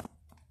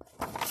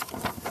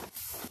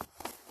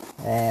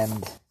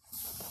 And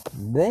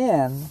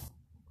then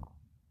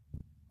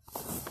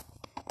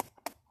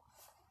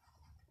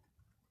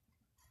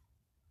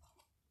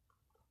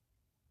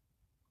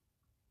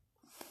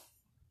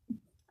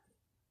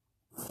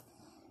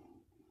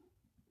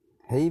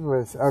he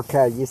was,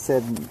 okay, you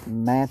said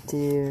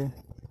Matthew?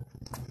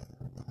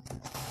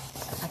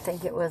 I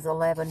think it was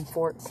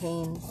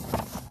 11:14.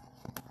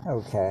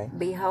 Okay.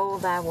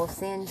 Behold, I will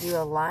send you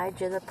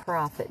Elijah the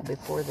prophet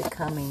before the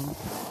coming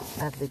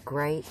of the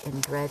great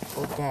and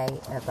dreadful day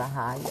of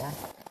Ahijah.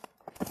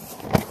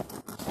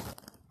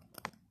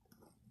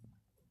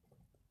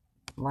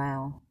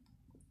 Wow.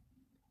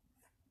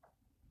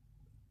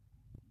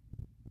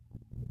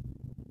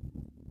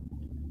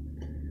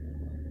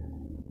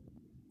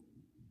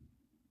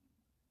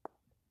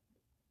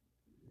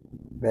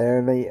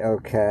 Barely,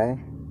 okay.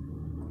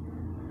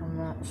 I'm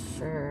not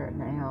sure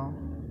now.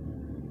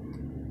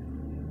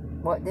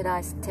 What did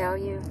I tell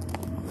you?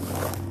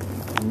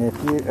 And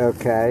if you,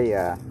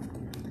 okay,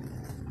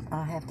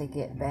 I'll have to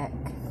get back.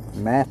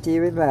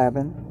 Matthew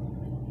 11.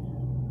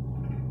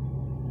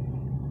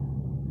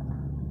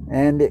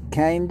 And it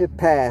came to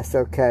pass,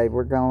 okay,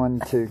 we're going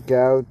to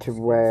go to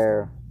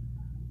where,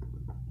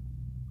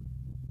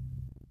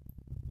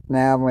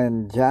 now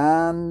when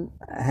John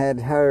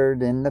had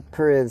heard in the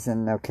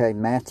prison, okay,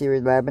 Matthew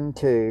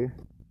 11:2,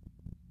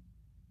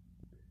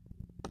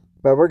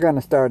 but we're going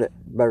to start at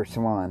verse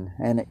 1.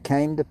 And it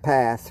came to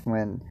pass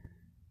when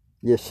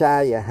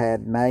Yeshua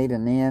had made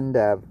an end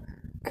of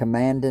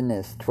commanding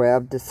his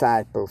 12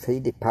 disciples,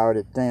 he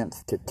departed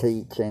thence to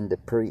teach and to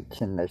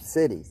preach in their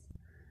cities.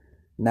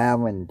 Now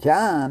when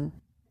John,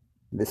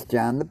 this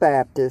John the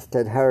Baptist,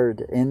 had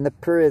heard in the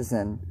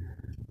prison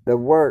the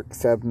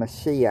works of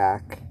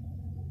Mashiach,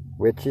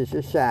 which is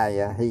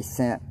Yeshua, he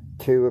sent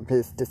 2 of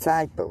his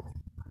disciples,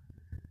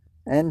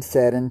 and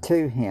said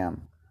unto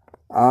him,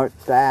 Art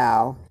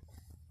thou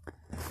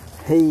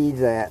he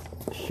that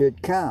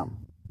should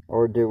come,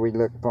 or do we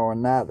look for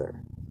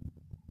another?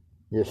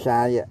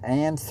 Yeshua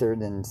answered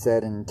and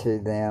said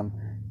unto them,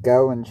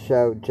 Go and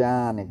show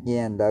John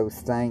again those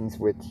things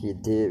which ye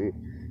do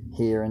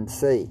hear and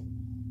see.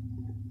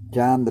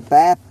 John the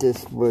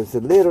Baptist was a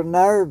little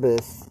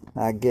nervous,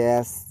 I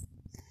guess,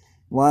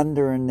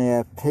 wondering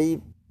if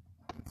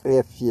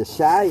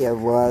Yeshua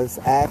was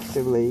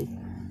actually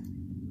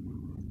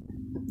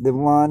the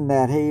one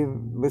that he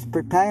was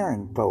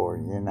preparing for,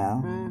 you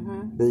know,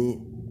 the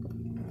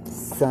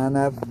son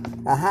of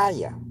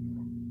Ahijah.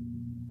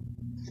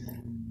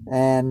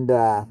 And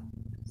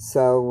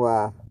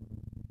so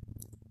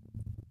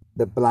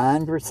the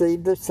blind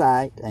receive their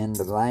sight, and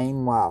the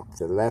lame walk,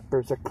 the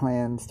lepers are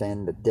cleansed,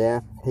 and the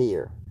deaf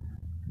hear.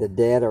 The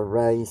dead are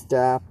raised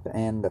up,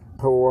 and the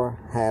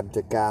poor have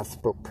the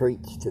gospel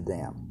preached to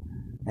them.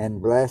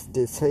 And blessed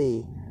is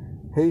he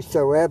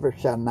whosoever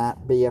shall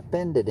not be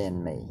offended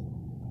in me.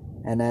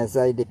 And as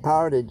they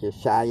departed,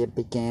 Yeshua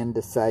began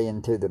to say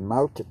unto the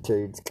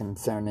multitudes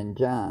concerning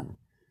John,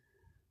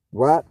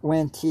 What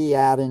went ye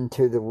out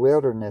into the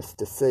wilderness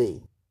to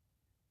see?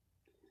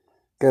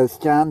 Because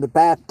John the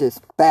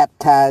Baptist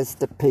baptized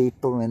the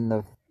people in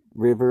the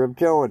river of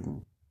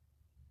Jordan.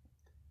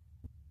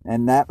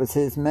 And that was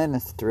his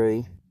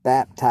ministry,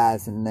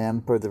 baptizing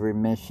them for the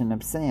remission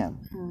of sin.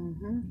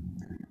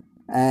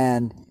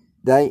 And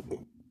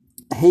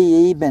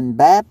he even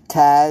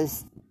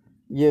baptized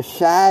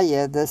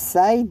Yeshua the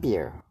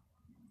Savior.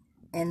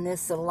 And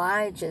this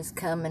Elijah's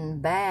coming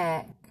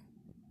back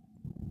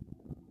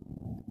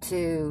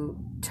to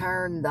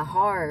turn the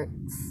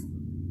hearts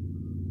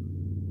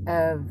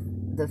of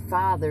the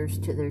fathers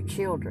to their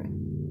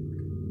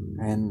children.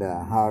 And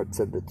the hearts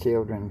of the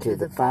children to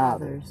the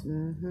fathers.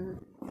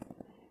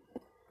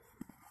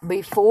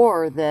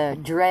 Before the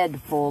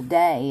dreadful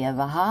day of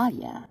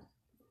Ahijah.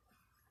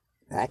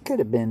 That could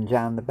have been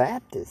John the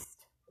Baptist.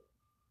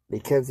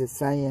 Because it's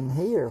saying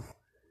here,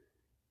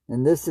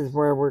 and this is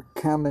where we're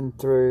coming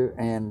through,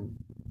 and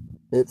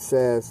it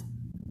says,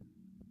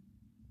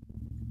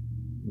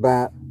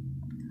 But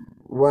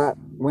what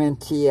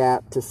went ye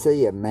out to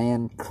see? A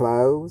man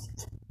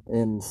clothed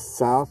in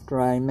soft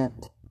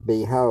raiment?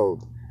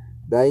 Behold,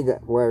 They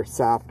that wear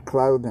soft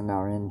clothing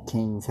are in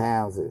kings'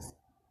 houses.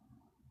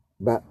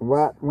 But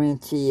what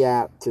went ye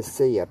out to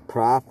see? A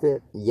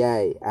prophet?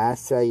 Yea, I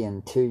say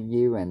unto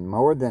you, and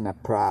more than a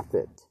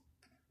prophet.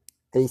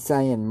 He's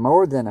saying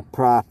more than a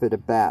prophet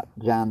about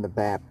John the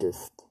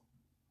Baptist.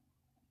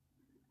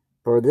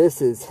 For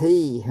this is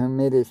he whom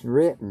it is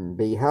written,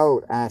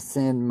 Behold, I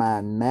send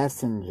my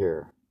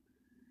messenger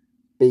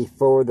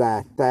before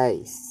thy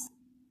face,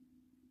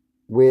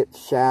 which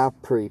shall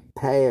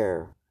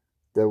prepare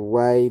the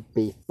way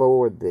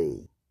before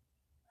thee.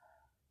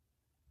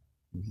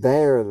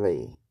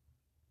 Verily,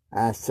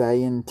 I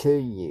say unto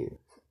you,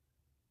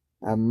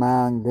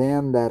 among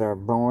them that are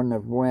born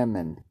of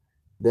women,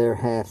 there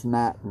hath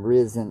not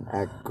risen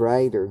a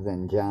greater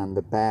than John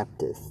the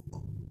Baptist.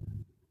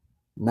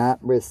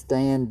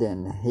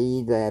 Notwithstanding,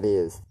 he that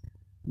is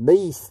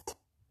least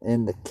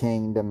in the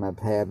kingdom of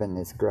heaven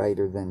is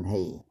greater than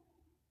he.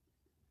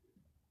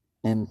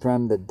 And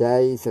from the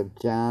days of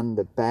John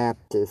the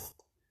Baptist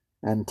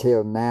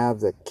until now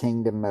the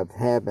kingdom of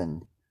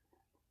heaven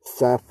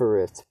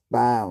suffereth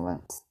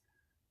violence,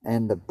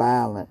 and the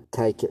violent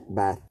take it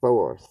by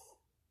force.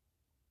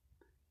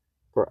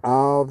 For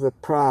all the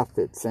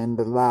prophets and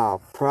the law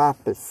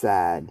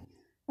prophesied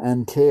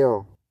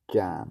until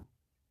John.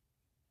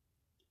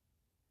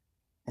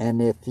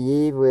 And if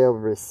ye will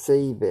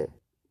receive it,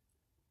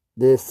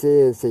 this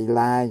is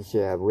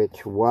Elijah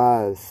which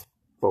was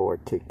for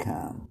to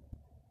come.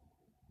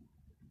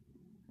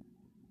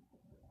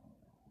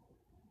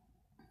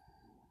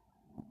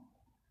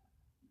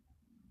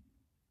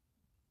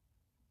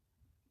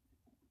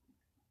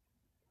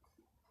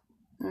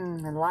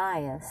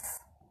 Elias.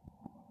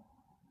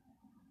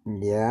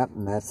 Yep,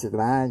 and that's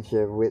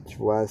Elijah which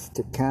was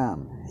to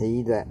come.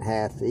 He that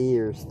hath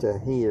ears to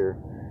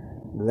hear,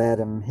 let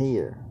him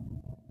hear.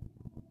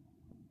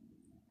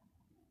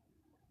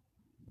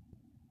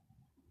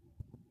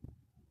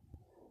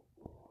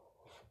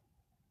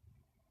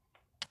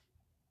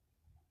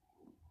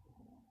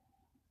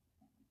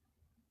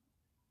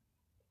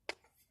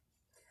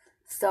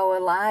 So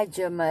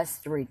Elijah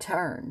must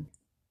return.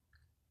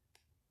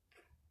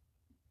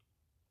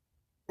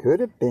 Could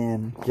have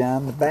been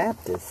John the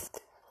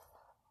Baptist,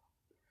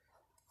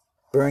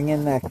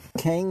 bringing the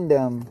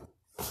kingdom.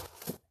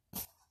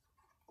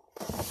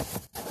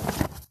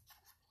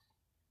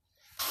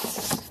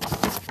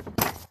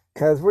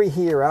 Because we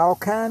hear all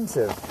kinds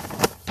of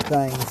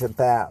things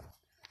about,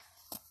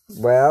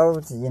 well,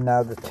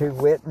 the two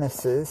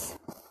witnesses.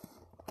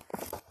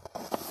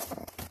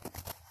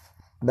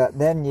 But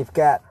then you've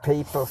got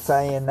people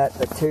saying that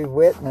the two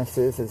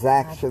witnesses is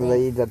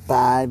actually the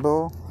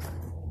Bible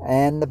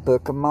and the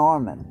Book of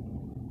Mormon.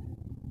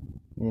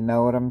 You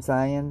know what I'm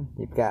saying?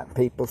 You've got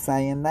people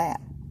saying that.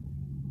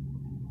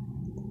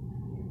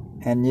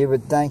 And you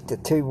would think the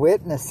two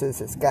witnesses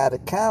that's got to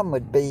come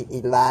would be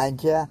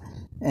Elijah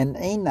and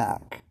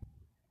Enoch,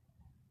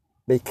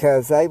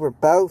 because they were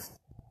both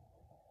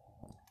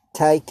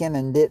taken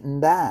and didn't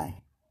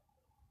die.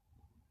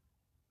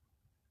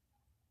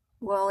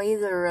 Well,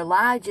 either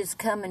Elijah's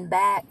coming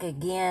back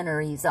again or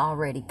he's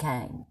already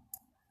came.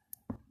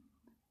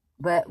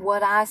 But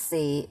what I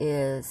see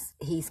is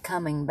he's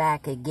coming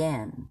back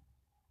again.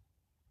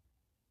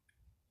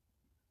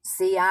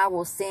 See, I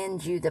will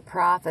send you the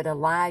prophet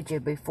Elijah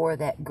before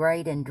that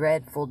great and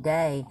dreadful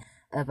day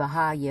of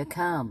Ahiah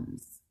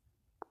comes.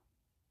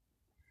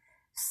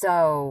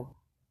 So,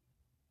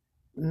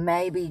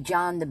 maybe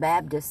John the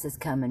Baptist is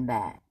coming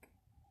back.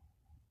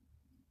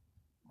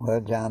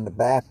 Well, John the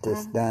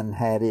Baptist done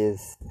had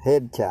his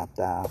head chopped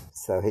off,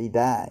 so he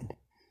died.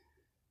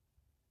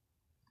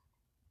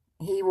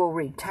 He will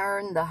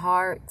return the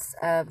hearts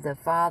of the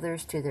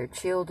fathers to their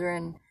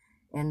children,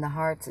 and the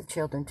hearts of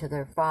children to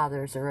their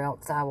fathers, or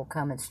else I will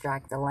come and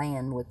strike the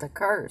land with a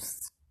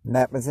curse. And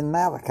that was in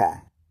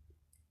Malachi.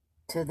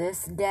 To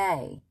this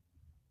day.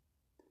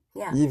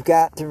 Yeah. You've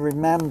got to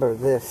remember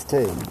this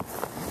too.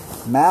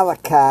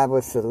 Malachi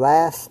was the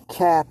last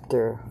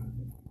chapter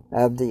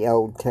of the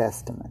Old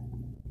Testament.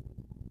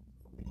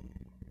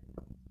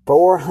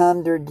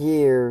 400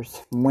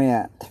 years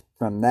went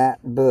from that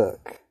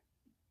book.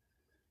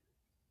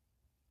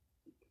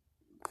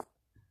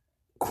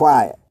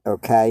 Quiet,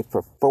 okay,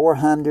 for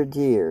 400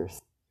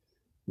 years.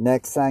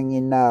 Next thing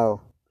you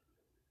know,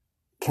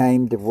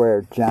 came to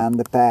where John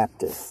the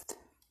Baptist.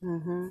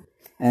 And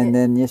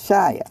then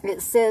Yeshua.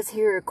 It says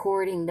here,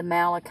 according to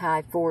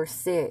Malachi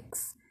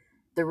 4:6,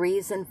 the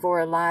reason for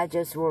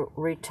Elijah's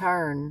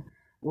return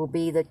will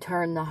be to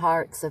turn the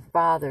hearts of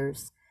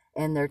fathers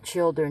and their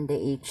children to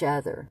each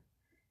other.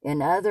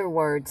 In other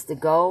words, the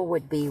goal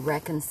would be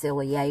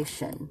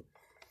reconciliation.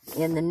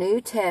 In the New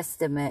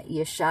Testament,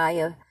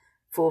 Yeshua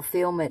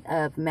fulfillment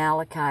of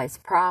Malachi's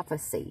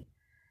prophecy.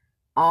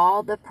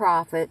 All the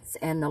prophets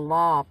and the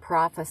law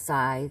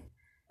prophesied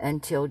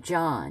until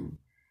John.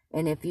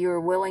 And if you are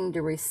willing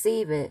to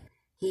receive it,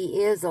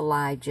 he is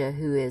Elijah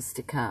who is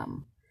to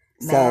come.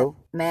 So,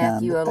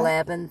 Matthew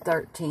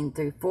 11:13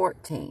 through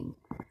 14.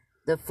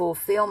 The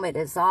fulfillment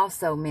is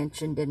also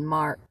mentioned in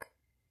Mark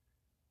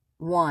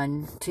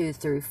 1:2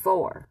 through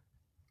 4.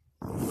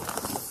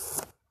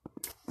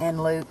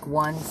 and Luke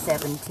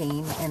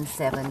 1:17 and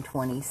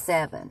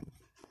 7:27.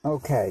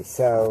 Okay,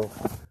 so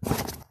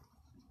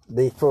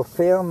the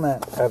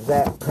fulfillment of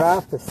that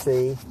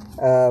prophecy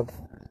of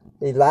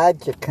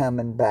Elijah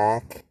coming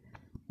back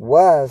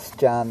was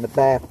John the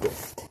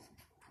Baptist.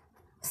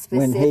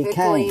 When he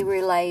Specifically came.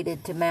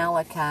 related to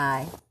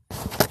Malachi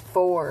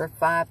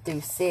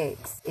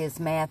 4:5-6 is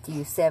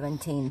Matthew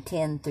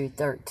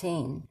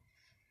 17:10-13.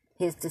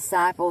 His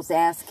disciples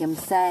asked him,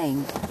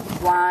 saying,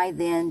 "Why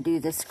then do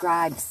the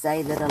scribes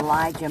say that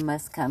Elijah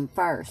must come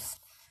first?"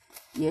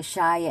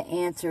 Yeshua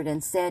answered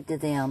and said to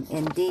them,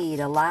 "Indeed,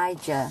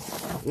 Elijah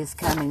is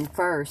coming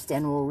first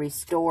and will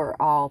restore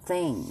all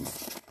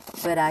things.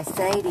 But I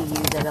say to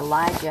you that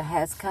Elijah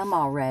has come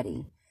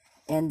already,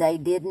 and they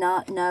did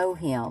not know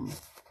him,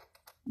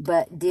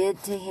 but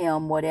did to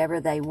him whatever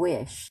they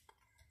wished."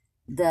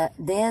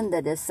 Then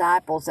the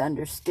disciples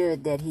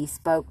understood that he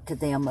spoke to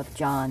them of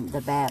John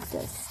the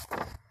Baptist.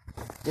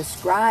 The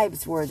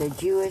scribes were the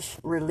Jewish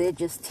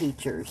religious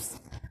teachers,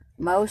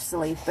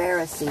 mostly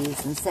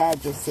Pharisees and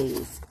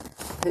Sadducees,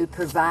 who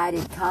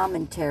provided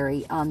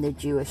commentary on the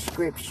Jewish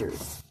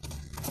scriptures.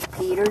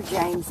 Peter,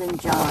 James,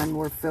 and John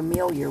were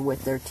familiar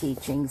with their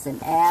teachings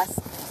and asked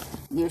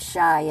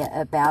Yeshua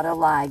about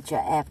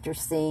Elijah after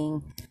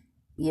seeing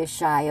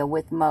Yeshua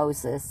with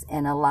Moses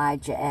and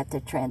Elijah at the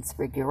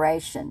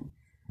Transfiguration,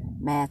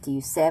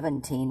 Matthew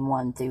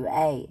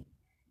 17:1-8.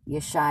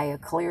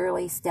 Yeshua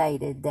clearly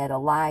stated that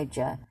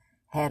Elijah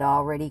had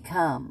already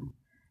come,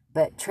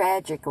 but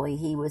tragically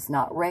he was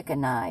not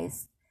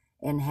recognized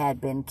and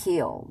had been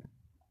killed.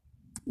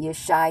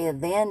 Yeshua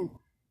then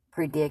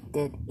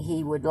predicted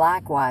he would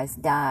likewise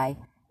die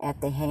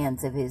at the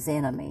hands of his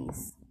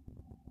enemies.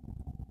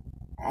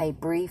 A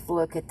brief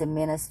look at the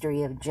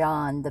ministry of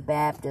John the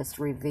Baptist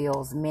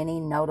reveals many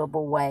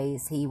notable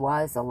ways he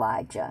was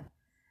Elijah.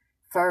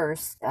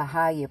 First,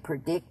 Ahiah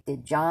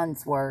predicted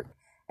John's work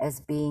as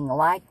being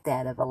like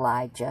that of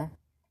Elijah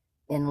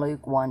in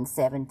Luke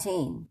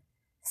 1:17.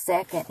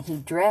 Second, he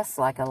dressed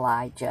like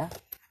Elijah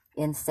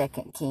in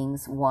 2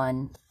 Kings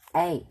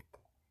 1:8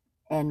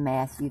 and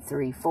Matthew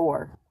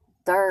 3:4.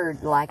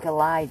 Third, like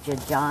Elijah,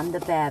 John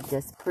the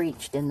Baptist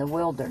preached in the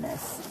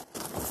wilderness.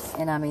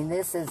 And I mean,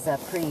 this is a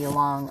pretty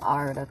long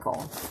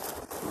article.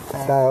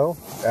 So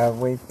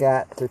we've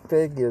got to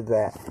figure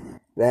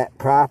that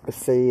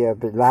prophecy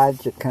of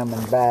Elijah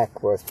coming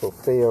back was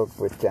fulfilled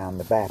with John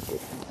the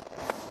Baptist.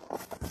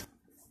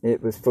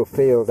 It was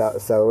fulfilled,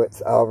 so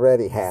it's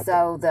already happened.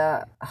 So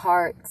the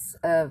hearts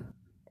of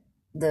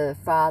the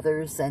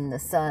fathers and the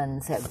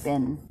sons have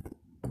been...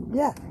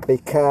 Yeah,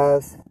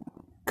 because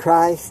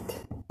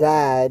Christ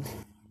died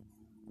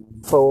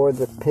for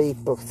the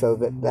people so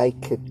that they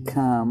could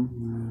come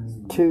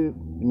to,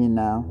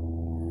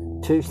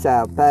 to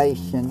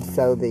salvation.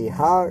 So the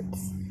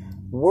hearts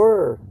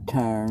were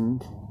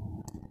turned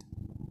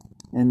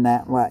in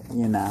that way,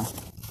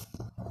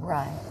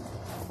 Right.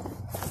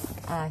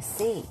 I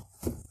see.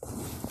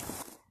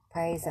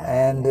 Praise God.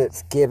 And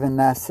it's given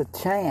us a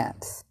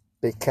chance,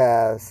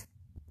 because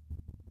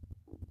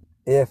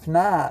if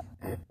not,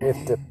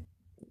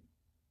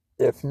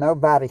 if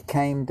nobody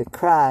came to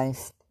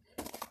Christ,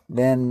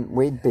 then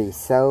we'd be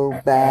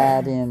so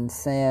bad in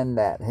sin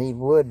that he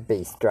would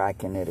be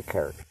striking it a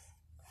curse.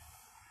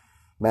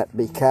 But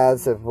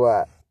because of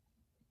what?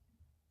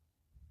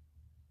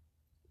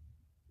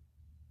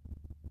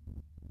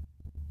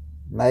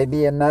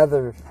 Maybe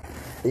another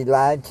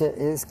Elijah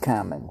is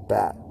coming,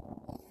 but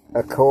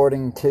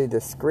according to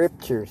the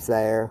scriptures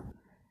there,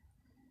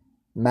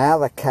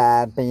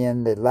 Malachi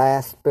being the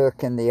last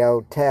book in the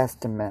Old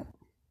Testament,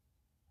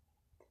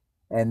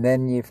 and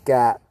then you've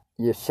got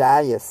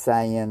Yeshua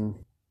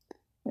saying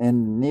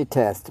in the New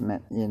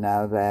Testament,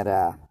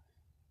 that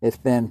it's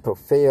been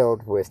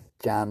fulfilled with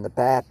John the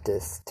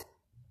Baptist.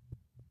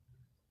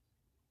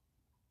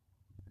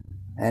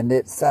 And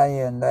it's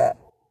saying that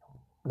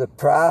the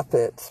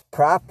prophets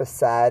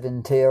prophesied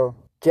until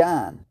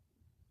John.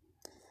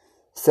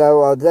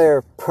 So are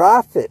there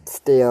prophets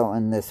still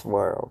in this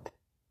world?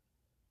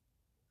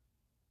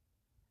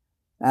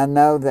 I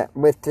know that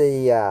with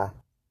the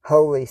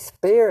Holy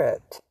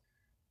Spirit,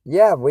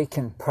 yeah, we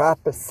can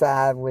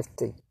prophesy with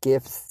the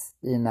gifts,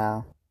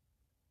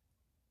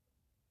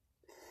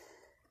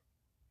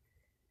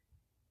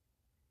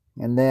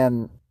 And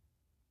then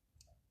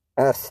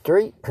us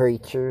street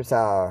preachers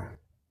are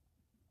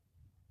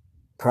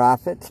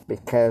prophets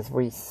because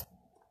we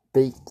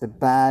speak the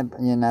Bible,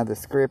 the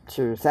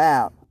scriptures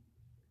out,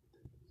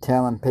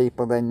 telling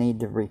people they need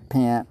to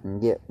repent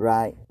and get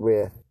right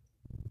with,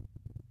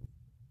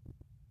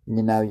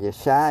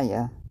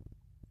 Yeshua,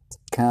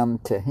 come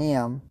to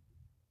him.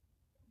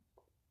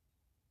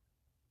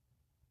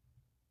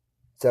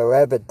 So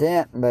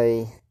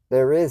evidently,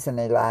 there is an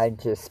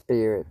Elijah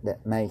spirit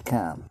that may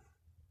come.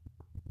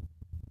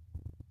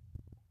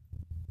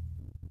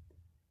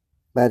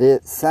 But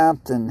it's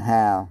something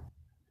how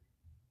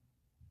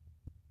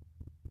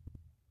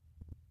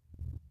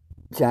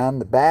John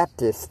the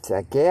Baptist,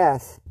 I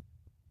guess,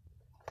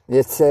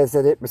 it says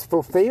that it was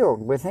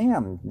fulfilled with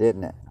him,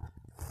 didn't it?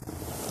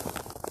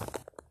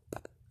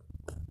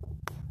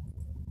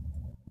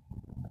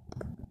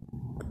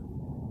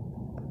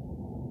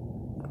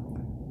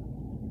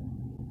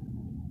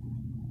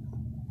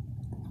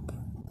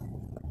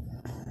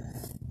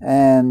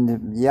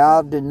 And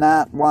y'all do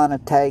not want to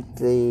take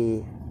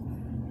the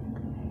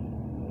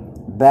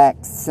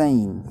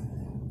vaccine.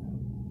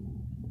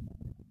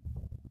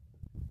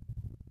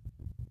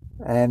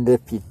 And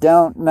if you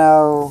don't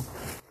know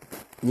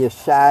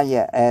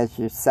Yeshua as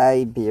your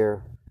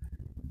Savior,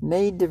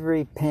 need to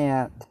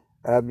repent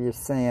of your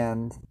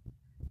sins.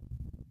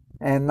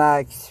 And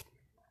like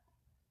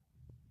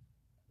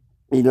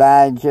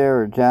Elijah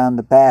or John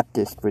the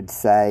Baptist would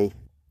say,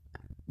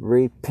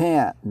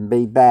 repent and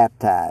be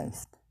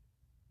baptized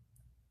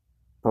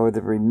for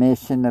the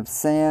remission of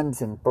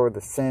sins and for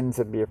the sins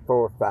of your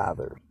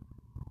forefathers.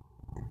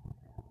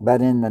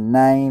 But in the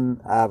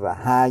name of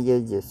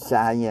Ahia,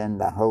 Yeshua,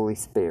 and the Holy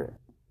Spirit.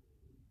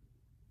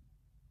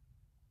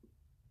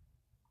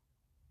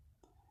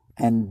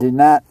 And do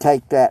not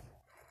take that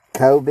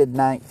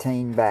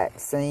COVID-19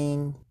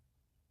 vaccine.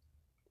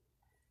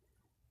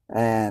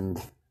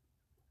 And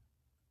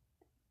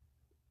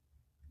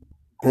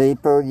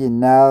people, you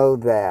know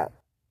that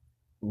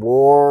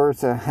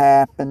wars are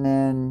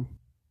happening,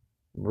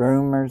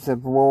 rumors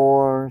of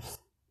wars,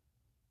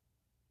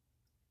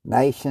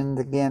 nations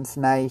against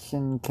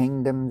nations,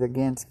 kingdoms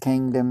against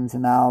kingdoms,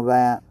 and all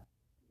that.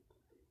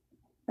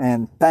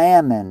 And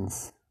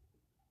famines.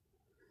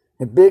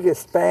 The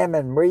biggest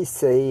famine we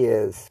see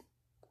is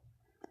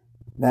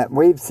that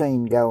we've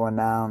seen going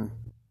on,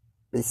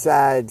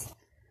 besides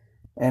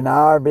an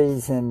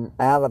Arby's in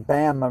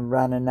Alabama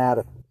running out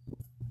of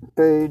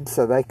food,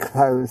 so they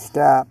closed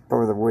up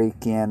for the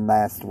weekend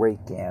last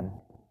weekend,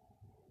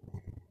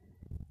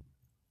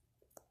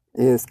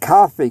 is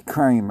coffee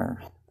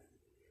creamers.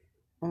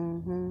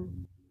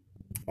 And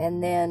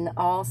then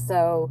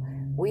also,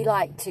 we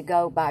like to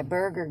go by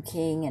Burger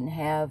King and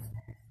have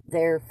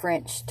their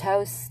French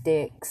toast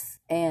sticks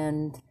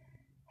and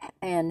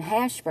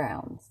hash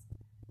browns.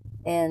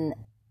 And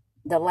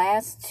the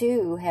last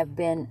two have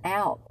been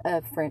out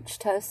of French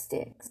toast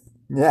sticks.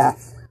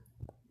 Yes.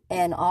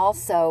 And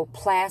also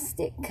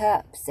plastic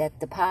cups at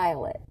the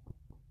Pilot.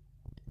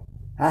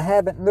 I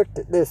haven't looked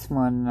at this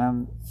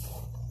one.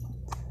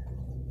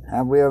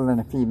 I will in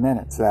a few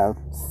minutes, though.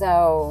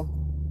 So,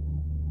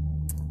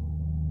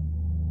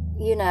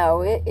 you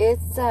know,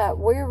 it's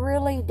we're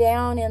really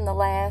down in the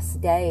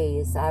last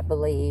days, I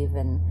believe,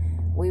 and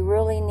we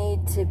really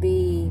need to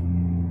be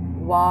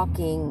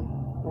walking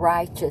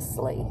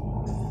righteously.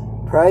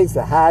 Praise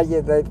the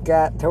Ahia, they've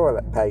got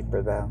toilet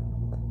paper, though.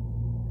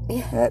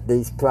 Yeah. At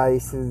these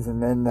places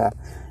and in the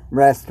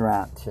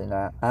restaurants, you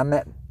know. I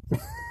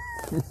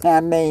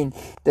mean,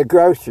 the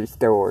grocery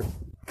stores.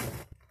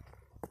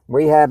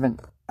 We haven't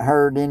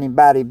heard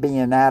anybody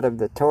being out of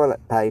the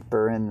toilet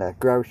paper in the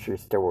grocery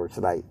stores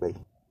lately.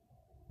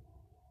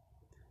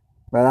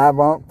 But I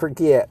won't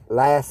forget,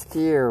 last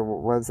year, it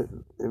was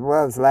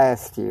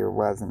last year,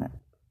 wasn't it?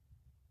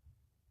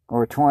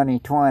 Or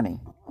 2020.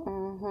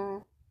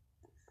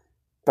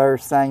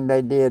 First thing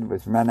they did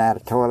was run out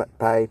of toilet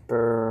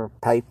paper,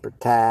 paper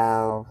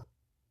towels.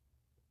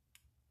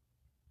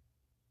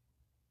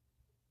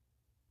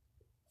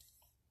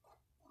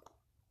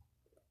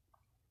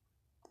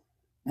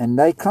 And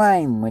they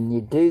claim when you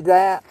do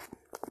that,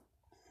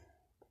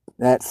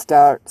 that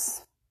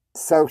starts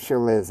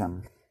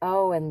socialism.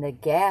 Oh, and the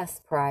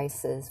gas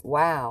prices,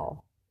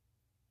 wow.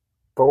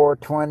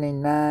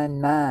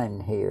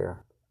 $4.29.9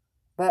 here.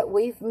 But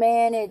we've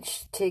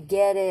managed to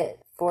get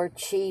it for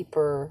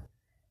cheaper.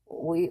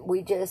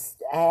 We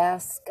just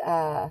ask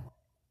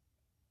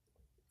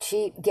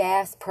cheap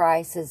gas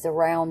prices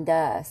around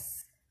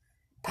us.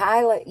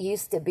 Pilot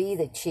used to be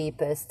the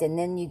cheapest, and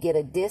then you get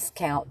a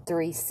discount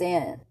 3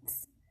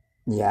 cents.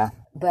 Yeah.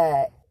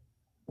 But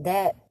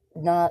that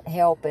not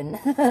helping.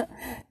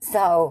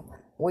 So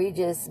we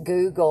just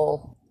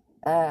Google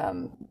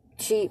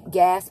cheap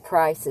gas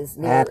prices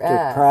near After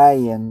us.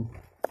 praying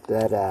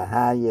that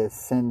Ahia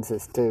sends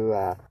us to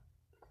a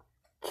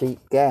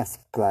cheap gas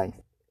place.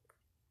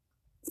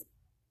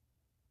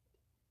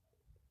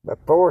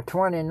 But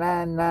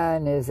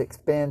 $4.29.9 is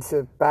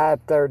expensive,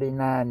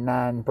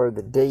 $5.39.9 for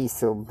the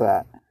diesel.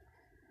 But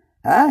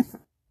I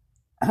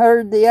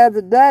heard the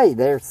other day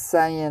they're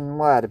saying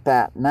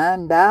about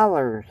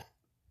 $9.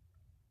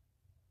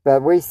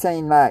 But we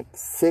seen like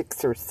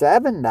 $6 or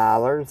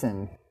 $7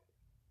 in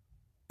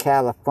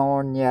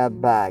California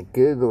by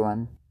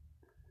Googling.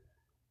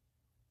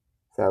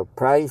 So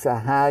praise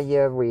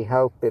Ahia, we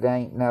hope it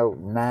ain't no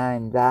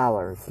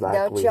 $9 like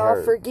Don't we y'all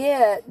heard.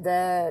 forget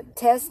the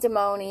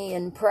testimony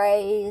and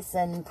praise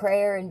and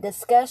prayer and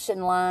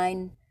discussion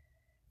line,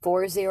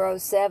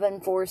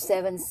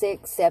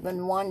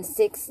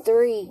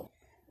 407-476-7163,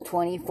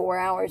 24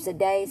 hours a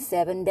day,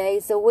 7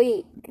 days a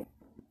week.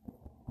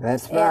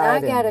 That's And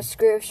right. I got a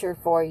scripture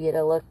for you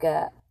to look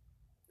up.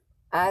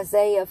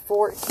 Isaiah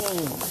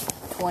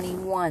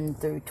 14:21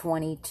 through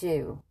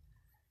 22.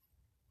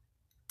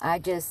 I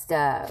just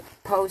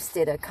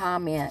posted a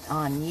comment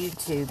on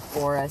YouTube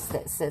for us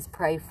that says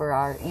pray for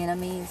our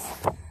enemies.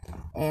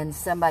 And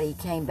somebody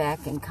came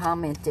back and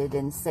commented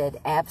and said,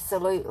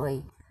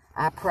 absolutely,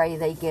 I pray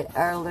they get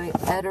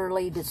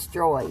utterly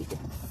destroyed.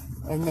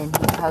 And then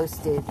he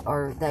posted,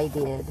 or they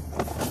did,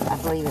 I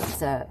believe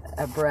it's a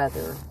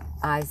brother,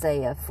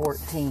 Isaiah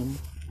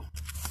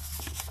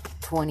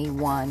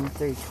 14:21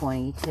 through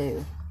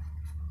 22.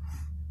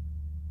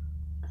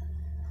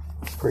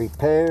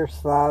 Prepare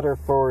slaughter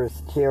for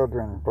his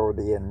children for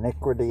the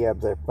iniquity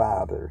of their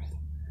fathers,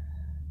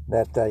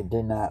 that they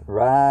do not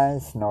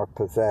rise, nor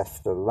possess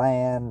the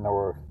land,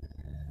 nor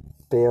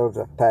fill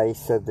the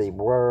face of the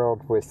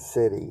world with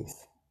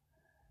cities.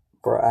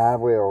 For I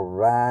will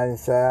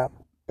rise up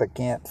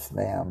against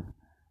them,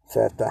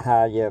 saith the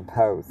High of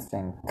hosts,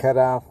 and cut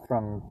off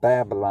from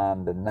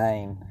Babylon the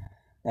name,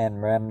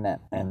 and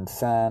remnant, and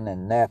son,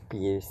 and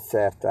nephew,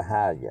 saith the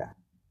High.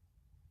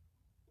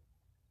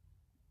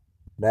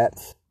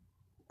 That's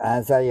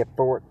Isaiah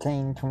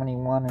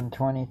 14:21 and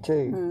 22.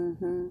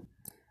 Mm-hmm.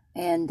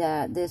 And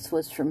this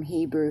was from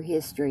Hebrew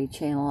History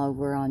Channel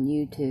over on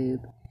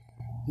YouTube.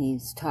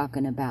 He's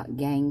talking about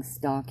gang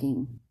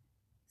stalking.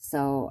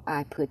 So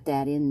I put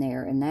that in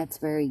there, and that's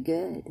very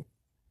good.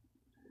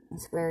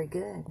 That's very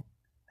good.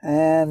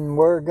 And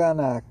we're going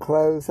to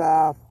close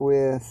off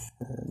with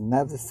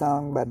another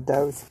song by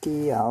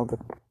Doski, All the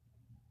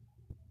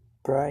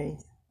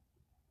Praise.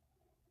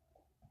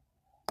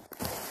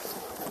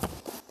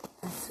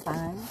 That's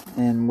fine.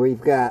 And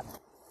we've got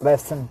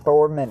less than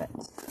 4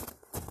 minutes.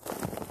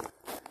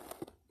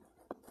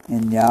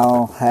 And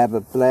y'all have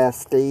a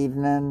blessed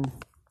evening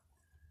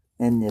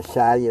in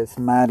Yeshua's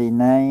mighty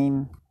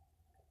name.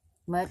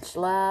 Much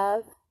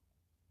love.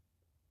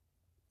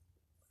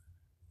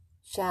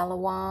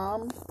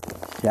 Shalom.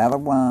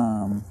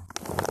 Shalom.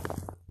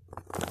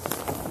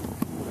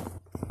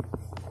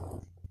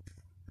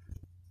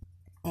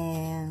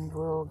 And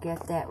we'll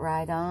get that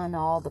right on.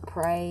 All the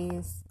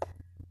praise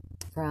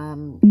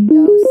from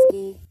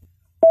Doski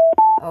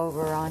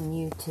over on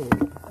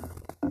YouTube.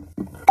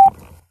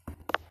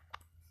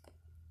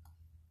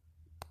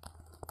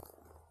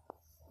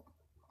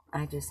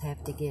 I just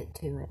have to get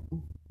to it.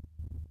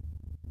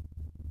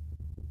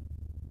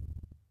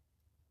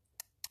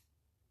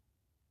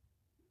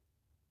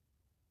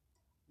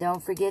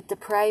 Don't forget to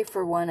pray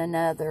for one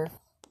another.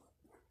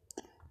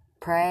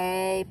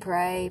 Pray,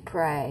 pray,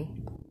 pray.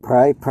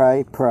 Pray,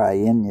 pray,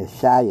 pray in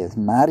Yeshua's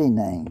mighty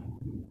name.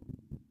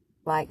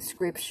 Like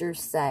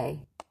scriptures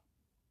say.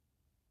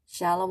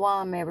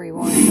 Shalom,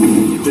 everyone.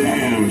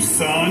 Damn,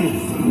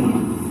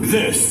 son.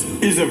 This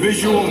is a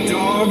Visual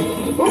Dog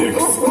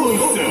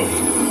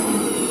exclusive.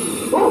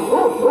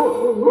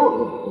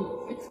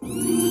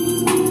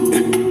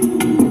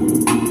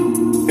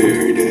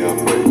 Every day I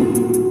pray.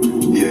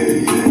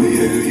 Yeah.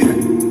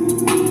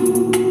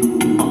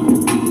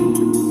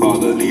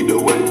 Father, lead the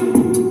way.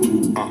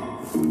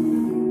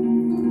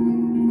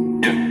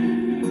 Yeah.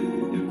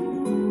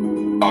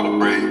 All the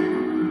praise.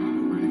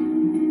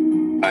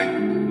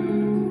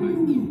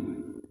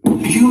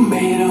 You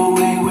made a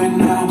way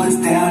when I was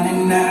down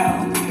and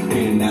out,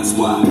 and that's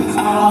why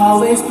I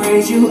always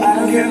praise you. I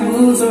don't care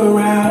who's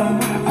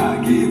around. I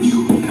give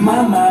you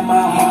my mind,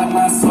 my heart,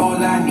 my soul.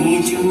 I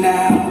need you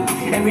now.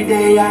 Every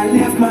day I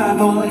lift my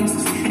voice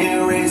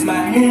and raise my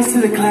hands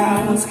to the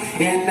clouds,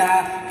 and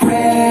I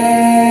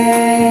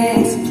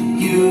praise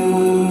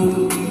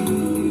you.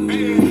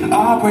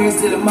 All praise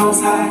to the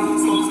Most High.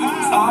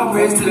 All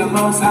praise to the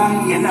Most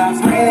High, and I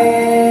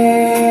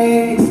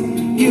praise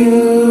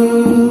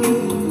you.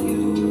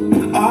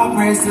 All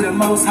praise to the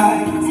Most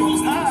High.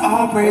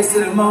 All praise to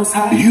the Most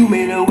High. You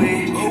made a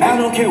way. I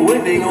don't care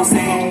what they gon'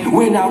 say.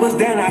 When I was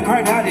down, I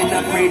cried out and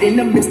I prayed in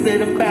the midst of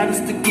the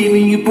battles to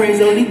giving you praise.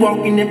 Only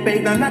walking in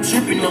faith, I'm not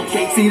tripping,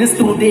 okay. See, the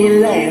storm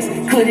didn't last.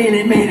 Couldn't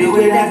have made it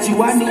without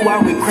you. I knew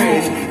I would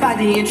crash. If I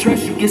didn't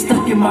trust you, get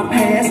stuck in my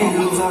past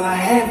and lose all I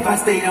had if I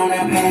stayed on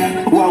that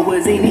path. What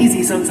wasn't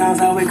easy, sometimes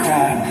I would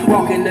cry.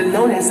 Walking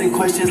alone, asking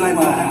questions like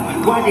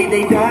why? Why did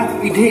they die?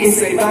 We didn't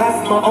say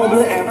bye. My own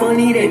blood act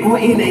funny, they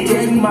pointing, they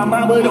judge me. My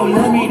mama don't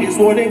love me. This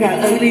war, they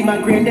got ugly. My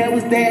granddad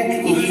was dead,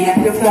 and he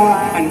had to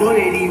fly. I know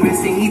that he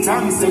resting, he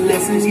taught me some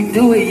lessons. You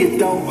do it, you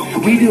don't.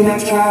 We do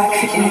not try,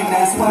 and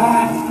that's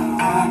why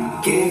I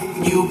give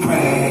you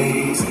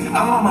praise.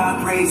 All my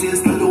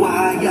praises to the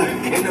Wahaya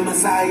and the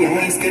Messiah.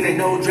 Ain't scared of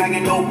no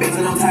dragon, no bears,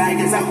 and no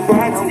tigers. I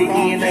ride to the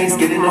end, ain't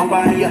scared of no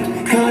fire.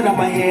 Cut off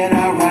my head,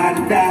 I ride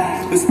or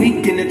die. But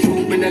speaking the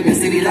truth in the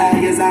midst of the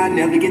liars, I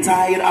never get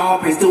tired. All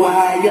praise to a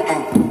higher.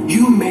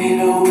 You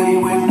made a way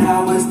when I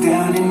was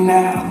down and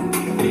out,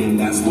 and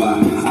that's why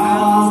I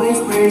always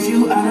praise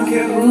you. I don't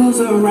care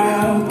who's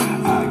around.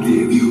 I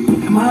give you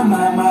my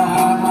mind, my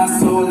heart, my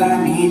soul.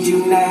 I need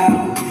you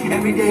now.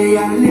 Every day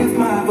I lift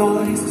my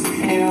voice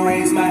and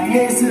raise my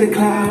hands to the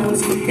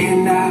clouds,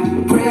 and I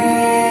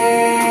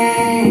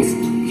praise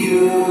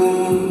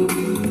you.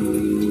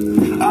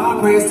 All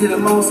praise to the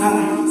Most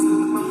High.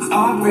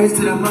 All praise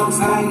to the Most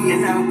High,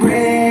 and I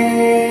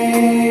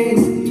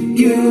praise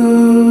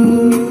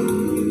you.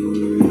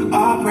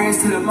 All praise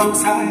to the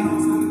Most High.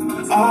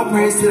 All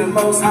praise to the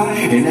Most High,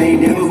 and I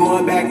ain't never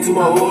going back to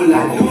my old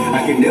life.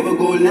 I can never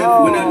go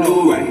left when I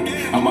know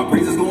right. All my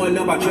praises going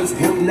up, I trust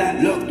Him not.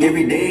 Look,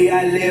 every day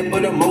I live for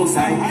the Most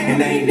High,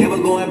 and I ain't never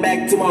going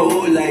back to my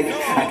old life.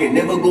 I can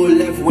never go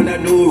left when I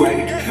know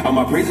right. All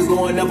my praises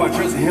going up, I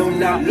trust Him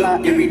not.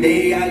 Look, every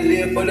day I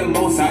live for the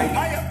Most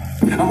High.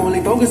 I'm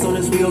only focused on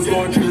His wheels,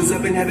 going treasures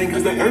up in heaven,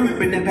 cause the earth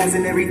been there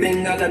passing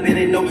everything all up in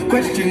it. No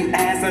question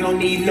asked, I don't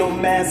need no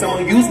mask, I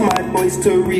don't use my voice to read.